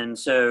 And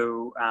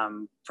so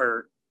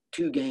for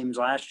 2 games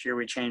last year,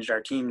 we changed our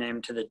team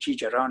name to the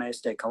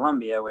Chicharrones de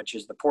Colombia, which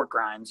is the pork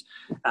rinds.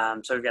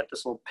 So we've got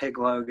this little pig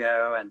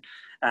logo and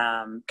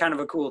kind of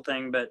a cool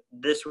thing. But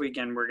this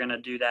weekend, we're going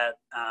to do that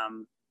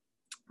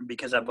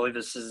because I believe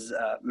this is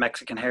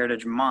Mexican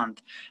Heritage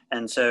Month.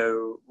 And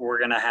so we're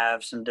going to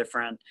have some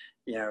different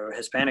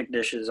Hispanic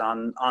dishes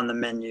on the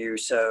menu.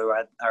 So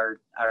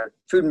our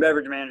food and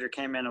beverage manager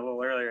came in a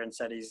little earlier and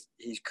said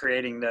he's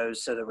creating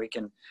those so that we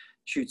can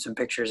shoot some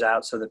pictures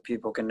out so that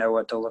people can know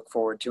what to look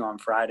forward to on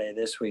Friday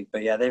this week.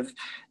 But yeah,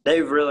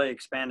 they've really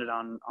expanded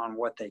on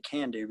what they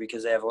can do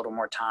because they have a little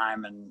more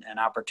time and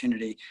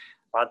opportunity.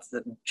 Lots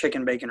of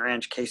chicken bacon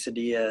ranch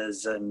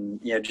quesadillas and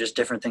just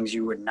different things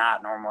you would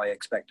not normally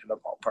expect at a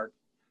ballpark.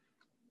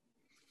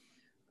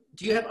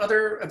 Do you have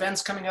other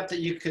events coming up that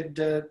you could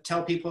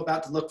tell people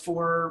about to look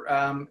for?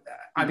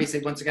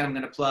 Obviously, once again, I'm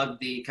going to plug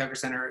the Koger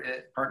Center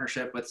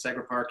partnership with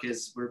Segra Park.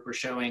 We're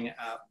showing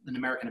an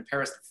American in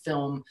Paris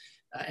film.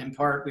 In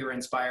part, we were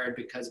inspired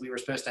because we were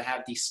supposed to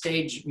have the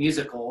stage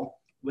musical,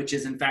 which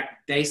is in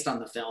fact based on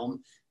the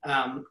film,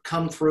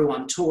 come through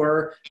on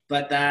tour,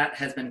 but that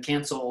has been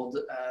canceled.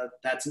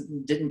 That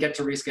didn't get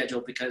to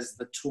reschedule because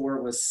the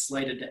tour was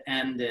slated to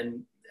end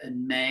in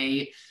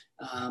May.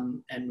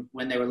 And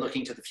when they were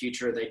looking to the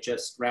future, they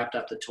just wrapped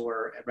up the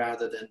tour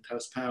rather than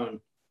postpone.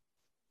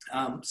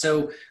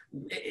 So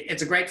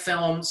it's a great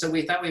film. So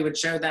we thought we would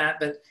show that,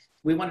 but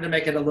we wanted to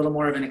make it a little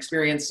more of an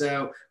experience.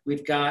 So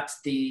we've got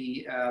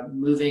the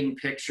moving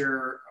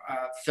picture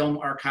film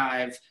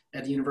archive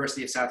at the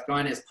University of South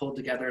Carolina has pulled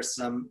together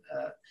some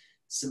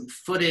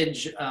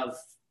footage of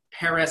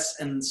Paris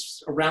and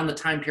around the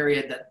time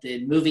period that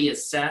the movie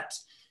is set.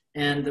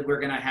 And we're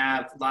going to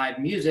have live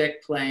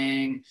music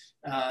playing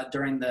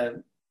during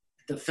the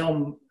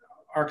film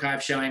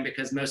archive showing,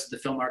 because most of the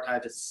film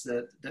archive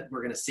that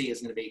we're going to see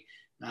is going to be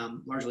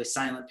largely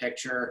silent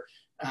picture.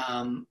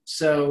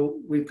 So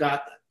we've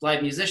got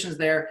live musicians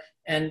there.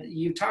 And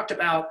you talked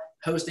about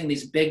hosting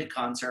these big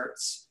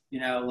concerts,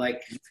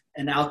 like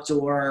an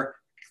outdoor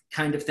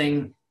kind of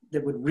thing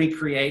that would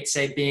recreate,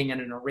 say, being in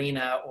an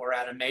arena or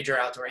at a major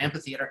outdoor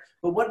amphitheater.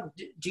 But what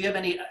do you have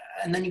any?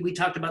 And then we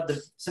talked about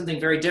something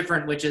very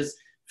different, which is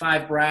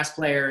 5 brass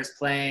players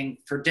playing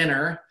for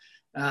dinner.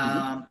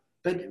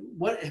 But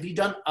what have you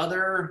done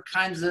other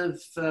kinds of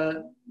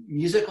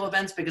musical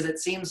events? Because it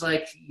seems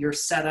like you're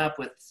set up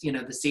with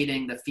the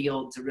seating, the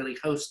field to really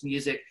host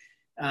music.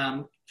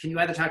 Can you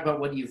either talk about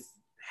what you've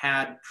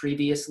had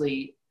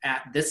previously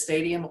at this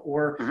stadium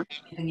or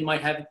anything you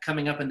might have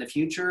coming up in the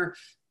future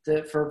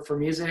for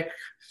music?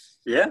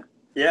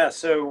 Yeah.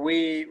 So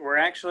we're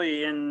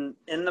actually in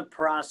the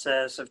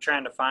process of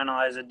trying to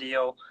finalize a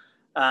deal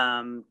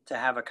to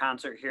have a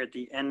concert here at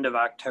the end of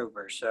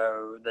October.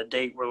 So the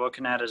date we're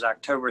looking at is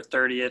October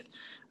 30th.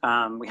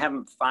 We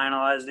haven't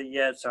finalized it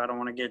yet, so I don't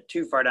want to get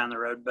too far down the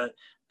road, but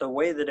the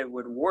way that it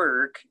would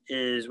work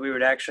is we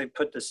would actually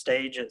put the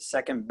stage at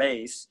second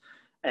base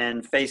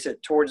and face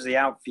it towards the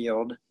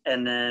outfield.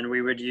 And then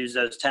we would use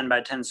those 10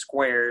 by 10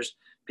 squares.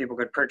 People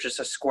could purchase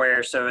a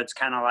square. So it's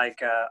kind of like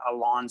a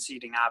lawn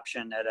seating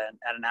option at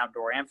an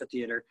outdoor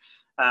amphitheater.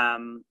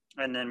 And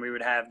then we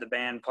would have the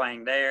band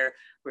playing there.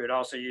 We would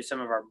also use some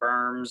of our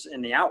berms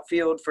in the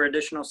outfield for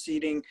additional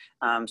seating.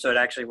 So it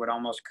actually would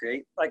almost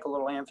create like a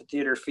little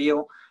amphitheater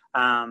feel.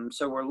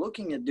 So we're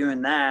looking at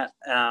doing that.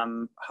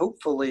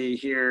 Hopefully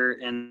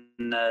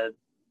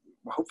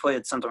hopefully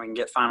it's something we can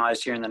get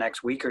finalized here in the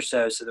next week or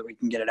so that we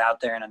can get it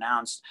out there and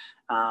announced.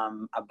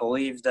 I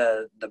believe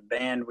the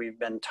band we've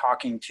been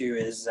talking to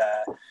is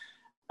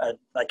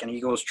like an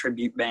Eagles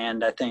tribute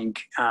band, I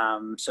think.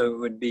 So it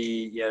would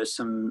be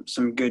some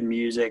good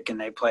music, and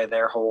they play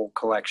their whole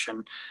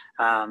collection.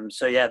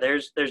 So yeah,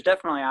 there's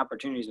definitely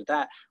opportunities with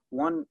that.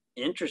 One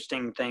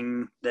interesting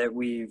thing that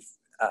we've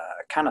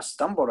kind of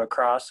stumbled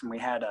across, and we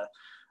had a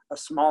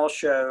small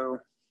show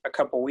a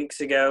couple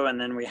weeks ago,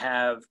 and then we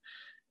have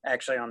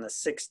actually on the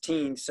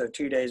 16th, so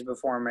 2 days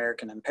before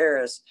American in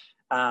Paris,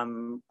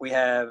 we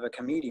have a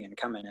comedian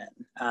coming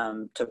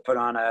in to put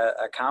on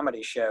a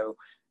comedy show.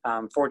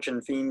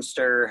 Fortune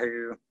Feimster,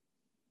 who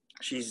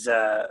she's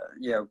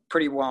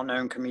pretty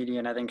well-known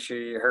comedian. I think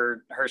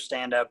her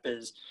stand-up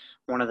is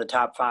one of the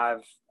top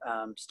 5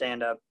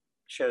 stand-up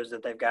shows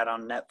that they've got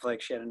on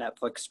Netflix. She had a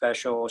Netflix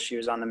special. She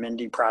was on the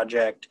Mindy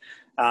Project.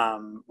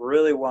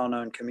 Really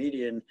well-known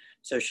comedian.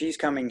 So she's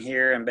coming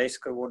here, and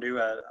basically we'll do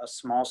a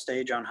small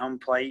stage on home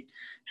plate,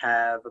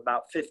 have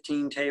about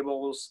 15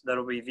 tables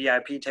that'll be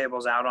VIP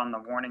tables out on the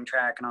warning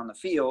track and on the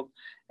field.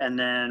 And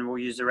then we'll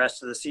use the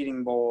rest of the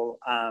seating bowl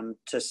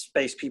to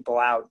space people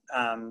out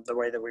the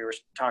way that we were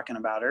talking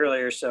about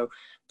earlier. So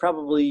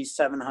probably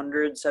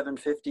 700,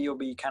 750 will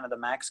be kind of the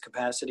max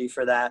capacity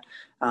for that.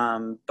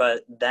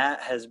 But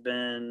that has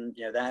been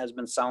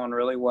selling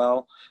really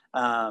well.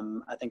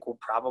 I think we'll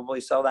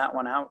probably sell that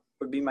one out,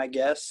 would be my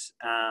guess.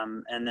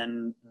 And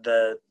then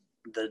the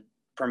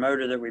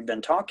promoter that we've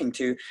been talking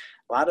to,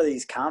 a lot of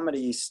these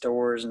comedy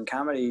stores and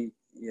comedy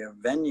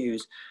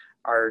venues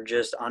are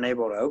just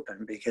unable to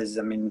open because,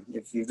 I mean,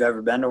 if you've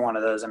ever been to one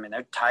of those, I mean,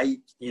 they're tight,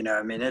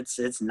 I mean,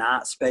 it's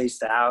not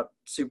spaced out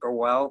super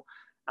well.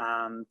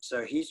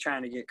 So he's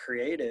trying to get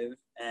creative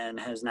and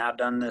has now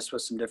done this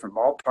with some different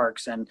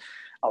ballparks. And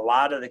a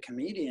lot of the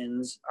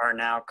comedians are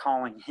now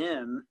calling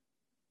him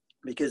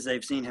because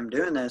they've seen him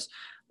doing this.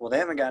 Well, they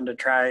haven't gotten to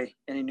try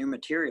any new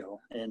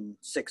material in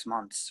 6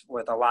 months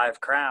with a live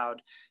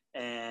crowd.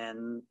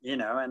 And,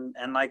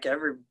 and like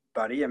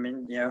everybody, I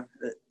mean,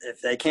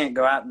 if they can't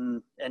go out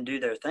and do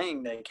their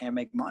thing, they can't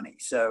make money.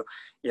 So,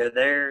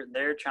 they're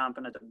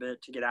chomping at the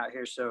bit to get out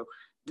here. So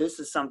this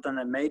is something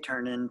that may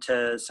turn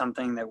into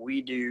something that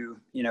we do,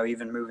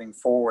 even moving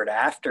forward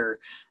after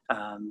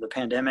the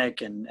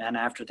pandemic and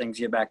after things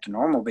get back to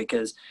normal,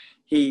 because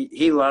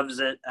he loves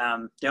it.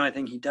 The only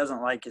thing he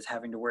doesn't like is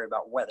having to worry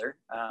about weather,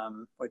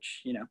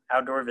 which,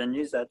 outdoor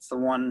venues, that's the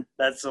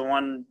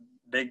one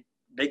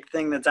big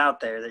thing that's out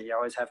there that you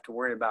always have to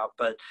worry about.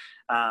 But,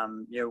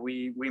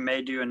 we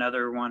may do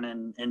another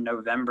one in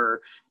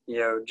November,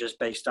 just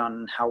based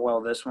on how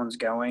well this one's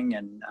going.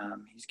 And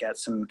he's got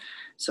some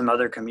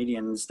other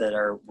comedians that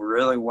are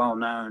really well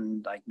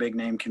known, like big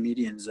name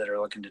comedians that are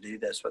looking to do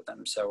this with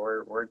them. So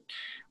we're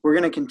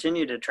going to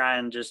continue to try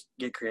and just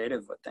get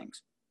creative with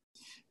things.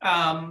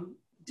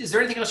 Is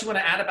there anything else you want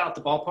to add about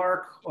the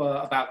ballpark,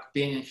 about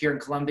being here in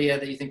Columbia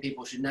that you think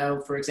people should know?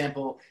 For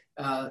example,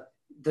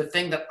 the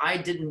thing that I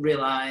didn't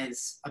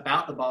realize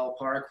about the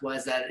ballpark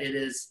was that it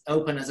is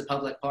open as a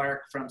public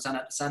park from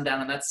sunup to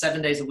sundown, and that's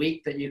 7 days a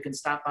week that you can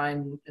stop by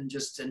and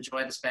just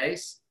enjoy the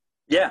space.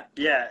 Yeah.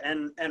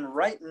 And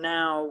right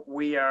now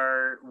we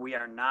are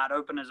not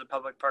open as a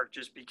public park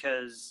just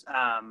because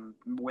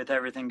with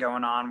everything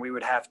going on,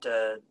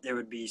 it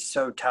would be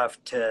so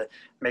tough to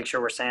make sure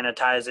we're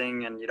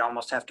sanitizing, and you'd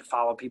almost have to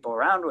follow people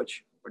around,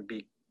 which would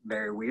be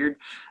very weird,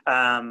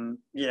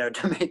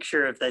 to make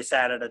sure if they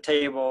sat at a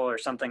table or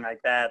something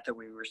like that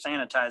we were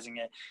sanitizing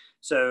it.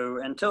 So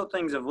until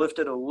things have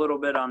lifted a little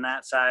bit on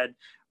that side,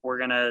 we're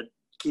going to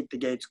keep the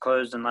gates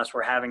closed unless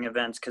we're having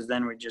events, because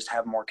then we just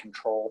have more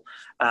control.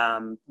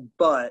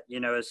 But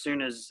as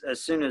soon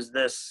as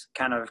this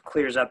kind of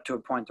clears up to a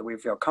point that we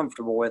feel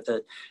comfortable with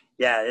it,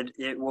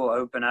 it will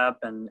open up,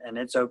 and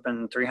it's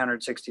open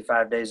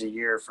 365 days a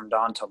year from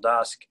dawn till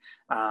dusk,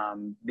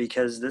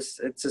 because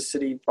it's a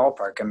city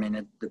ballpark. I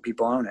mean, the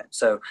people own it.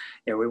 So,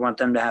 we want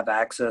them to have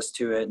access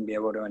to it and be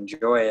able to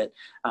enjoy it.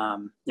 I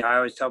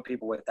always tell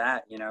people with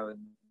that,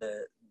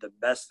 the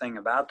best thing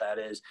about that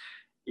is,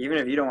 even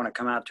if you don't want to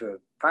come out to a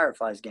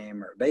Fireflies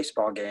game or a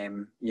baseball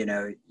game,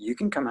 you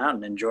can come out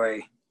and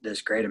enjoy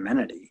this great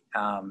amenity.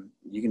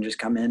 You can just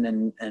come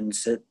in and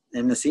sit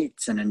in the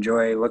seats and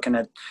enjoy looking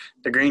at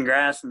the green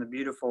grass and the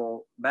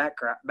beautiful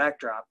backdrop.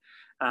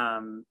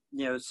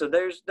 So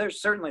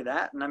there's certainly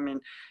that. And I mean,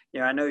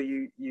 I know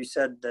you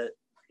said that,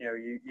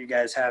 you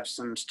guys have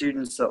some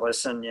students that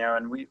listen,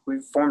 and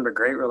we've formed a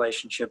great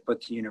relationship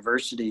with the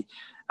university,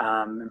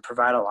 and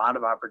provide a lot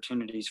of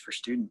opportunities for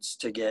students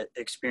to get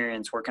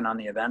experience working on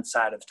the event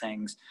side of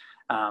things,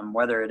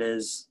 whether it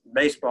is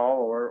baseball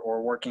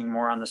or working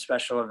more on the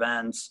special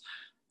events,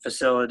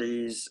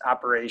 facilities,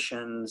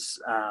 operations,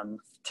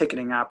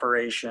 ticketing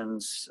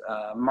operations,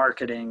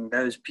 marketing,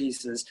 those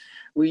pieces.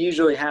 We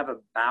usually have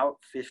about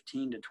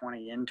 15 to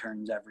 20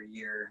 interns every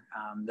year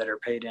that are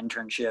paid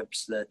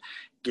internships that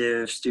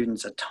give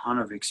students a ton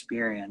of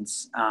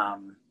experience.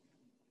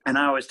 And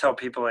I always tell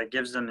people it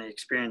gives them the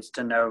experience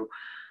to know,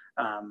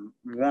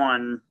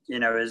 one,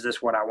 is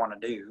this what I want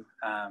to do,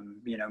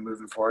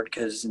 moving forward?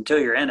 Because until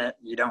you're in it,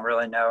 you don't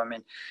really know. I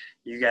mean,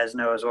 you guys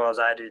know as well as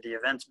I do the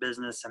events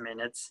business. I mean,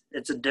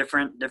 it's a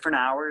different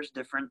hours,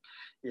 different,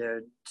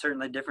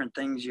 certainly different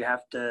things you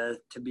have to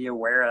be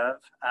aware of.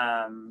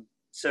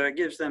 So it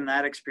gives them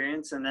that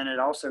experience. And then it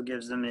also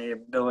gives them the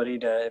ability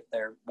to, if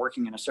they're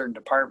working in a certain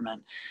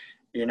department,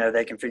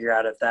 they can figure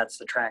out if that's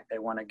the track they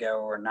want to go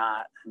or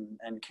not,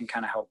 and can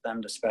kind of help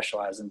them to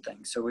specialize in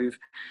things. So we've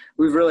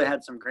really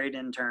had some great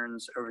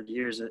interns over the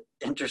years.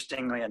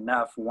 Interestingly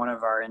enough, one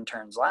of our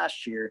interns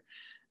last year,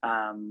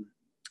 and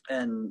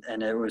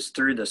it was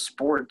through the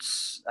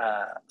sports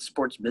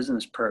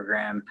business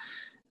program,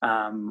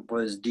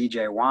 was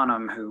DJ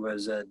Wanham, who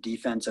was a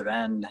defensive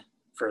end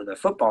for the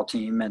football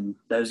team, and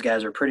those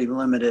guys are pretty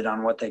limited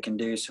on what they can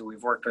do. So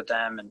we've worked with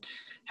them and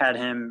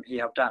he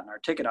helped out in our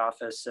ticket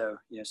office. So,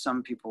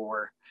 some people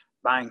were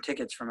buying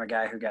tickets from a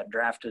guy who got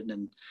drafted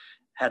and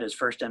had his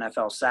first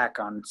NFL sack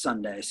on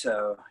Sunday.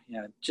 So,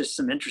 just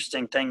some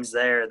interesting things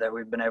there that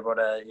we've been able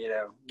to,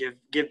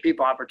 give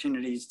people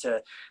opportunities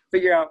to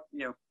figure out,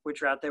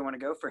 which route they want to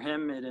go. For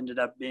him, it ended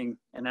up being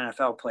an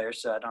NFL player.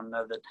 So I don't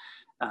know that,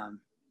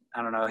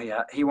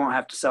 he won't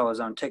have to sell his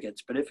own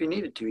tickets, but if he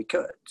needed to, he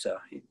could. So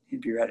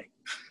he'd be ready.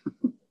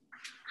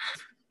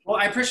 Well,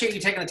 I appreciate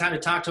you taking the time to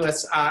talk to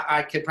us.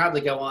 I could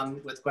probably go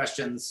on with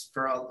questions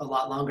for a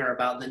lot longer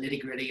about the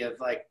nitty gritty of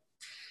like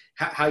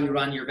how you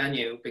run your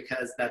venue,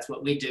 because that's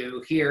what we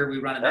do here. We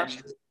run a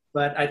venue,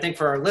 but I think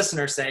for our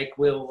listeners' sake,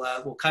 we'll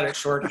cut it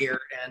short here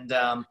and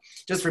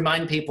just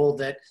remind people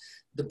that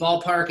the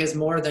ballpark is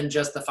more than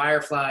just the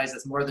Fireflies.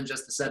 It's more than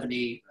just the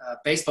 70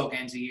 baseball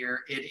games a year.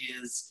 It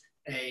is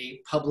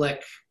a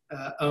public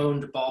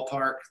owned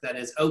ballpark that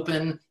is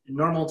open in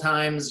normal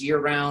times year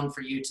round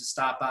for you to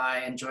stop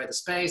by, enjoy the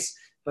space,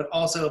 but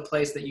also a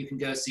place that you can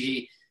go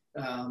see,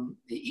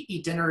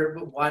 eat dinner,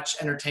 watch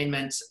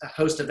entertainment,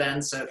 host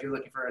events. So if you're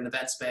looking for an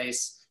event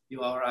space,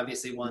 you all are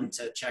obviously one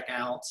to check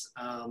out.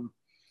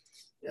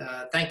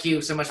 Thank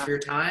you so much for your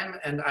time.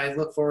 And I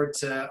look forward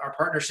to our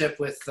partnership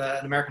with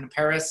An American in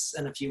Paris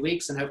in a few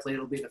weeks. And hopefully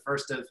it'll be the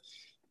first of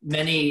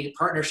many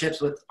partnerships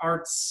with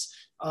arts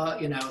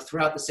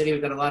throughout the city.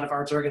 We've got a lot of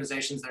arts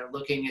organizations that are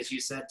looking, as you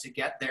said, to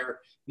get their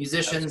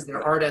musicians,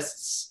 their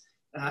artists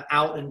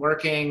out and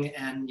working.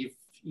 And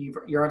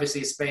you're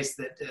obviously a space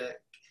that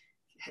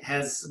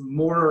has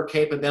more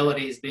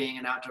capabilities being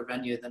an outdoor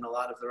venue than a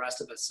lot of the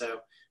rest of us. So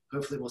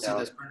hopefully we'll see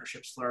those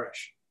partnerships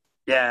flourish.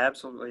 Yeah,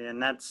 absolutely. And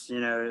that's,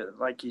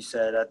 like you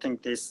said, I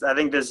think this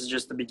is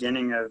just the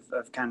beginning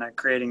of kind of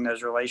creating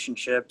those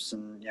relationships.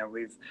 And,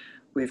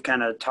 we've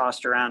kind of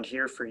tossed around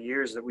here for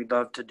years that we'd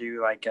love to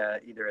do like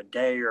either a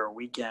day or a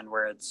weekend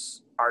where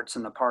it's arts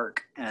in the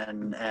park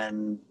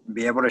and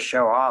be able to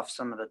show off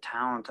some of the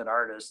talented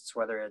artists,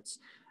 whether it's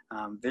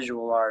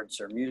visual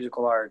arts or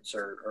musical arts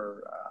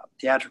or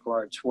theatrical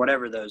arts,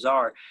 whatever those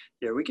are.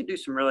 We could do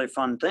some really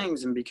fun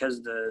things. And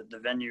because the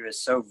venue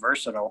is so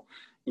versatile,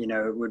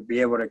 it would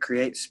be able to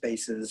create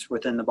spaces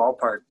within the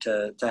ballpark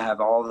to have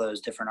all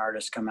those different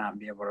artists come out and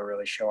be able to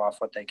really show off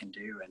what they can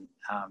do. And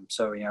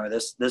so,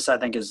 this I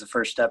think is the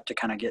first step to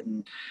kind of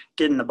getting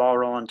the ball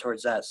rolling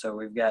towards that. So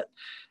we've got,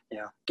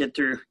 get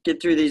through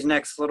these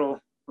next little,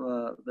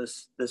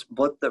 this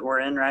blip that we're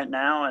in right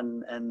now,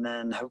 and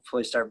then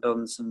hopefully start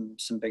building some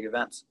big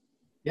events.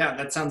 Yeah,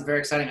 that sounds very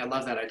exciting. I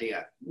love that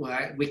idea.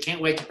 Well, we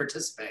can't wait to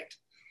participate.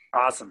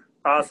 Awesome.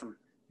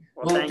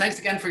 Well, thanks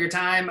again for your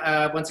time.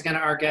 Once again,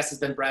 our guest has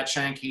been Brad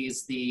Shank.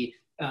 He's the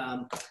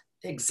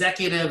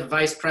executive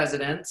vice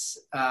president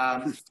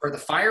for the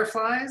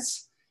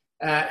Fireflies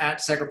at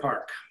Segra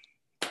Park.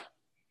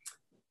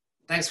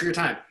 Thanks for your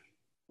time.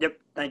 Yep,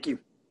 thank you.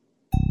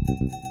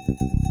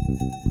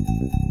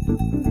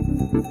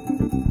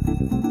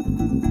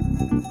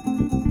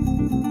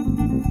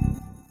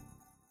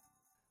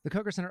 The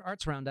Koger Center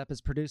Arts Roundup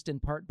is produced in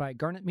part by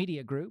Garnet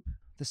Media Group,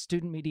 the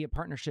student media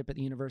partnership at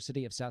the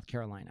University of South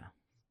Carolina.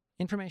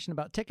 Information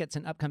about tickets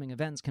and upcoming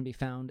events can be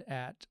found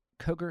at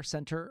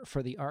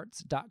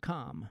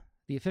kogercenterforthearts.com,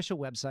 the official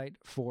website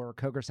for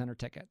Koger Center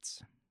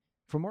tickets.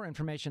 For more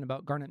information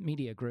about Garnet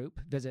Media Group,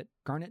 visit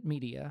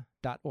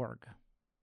garnetmedia.org.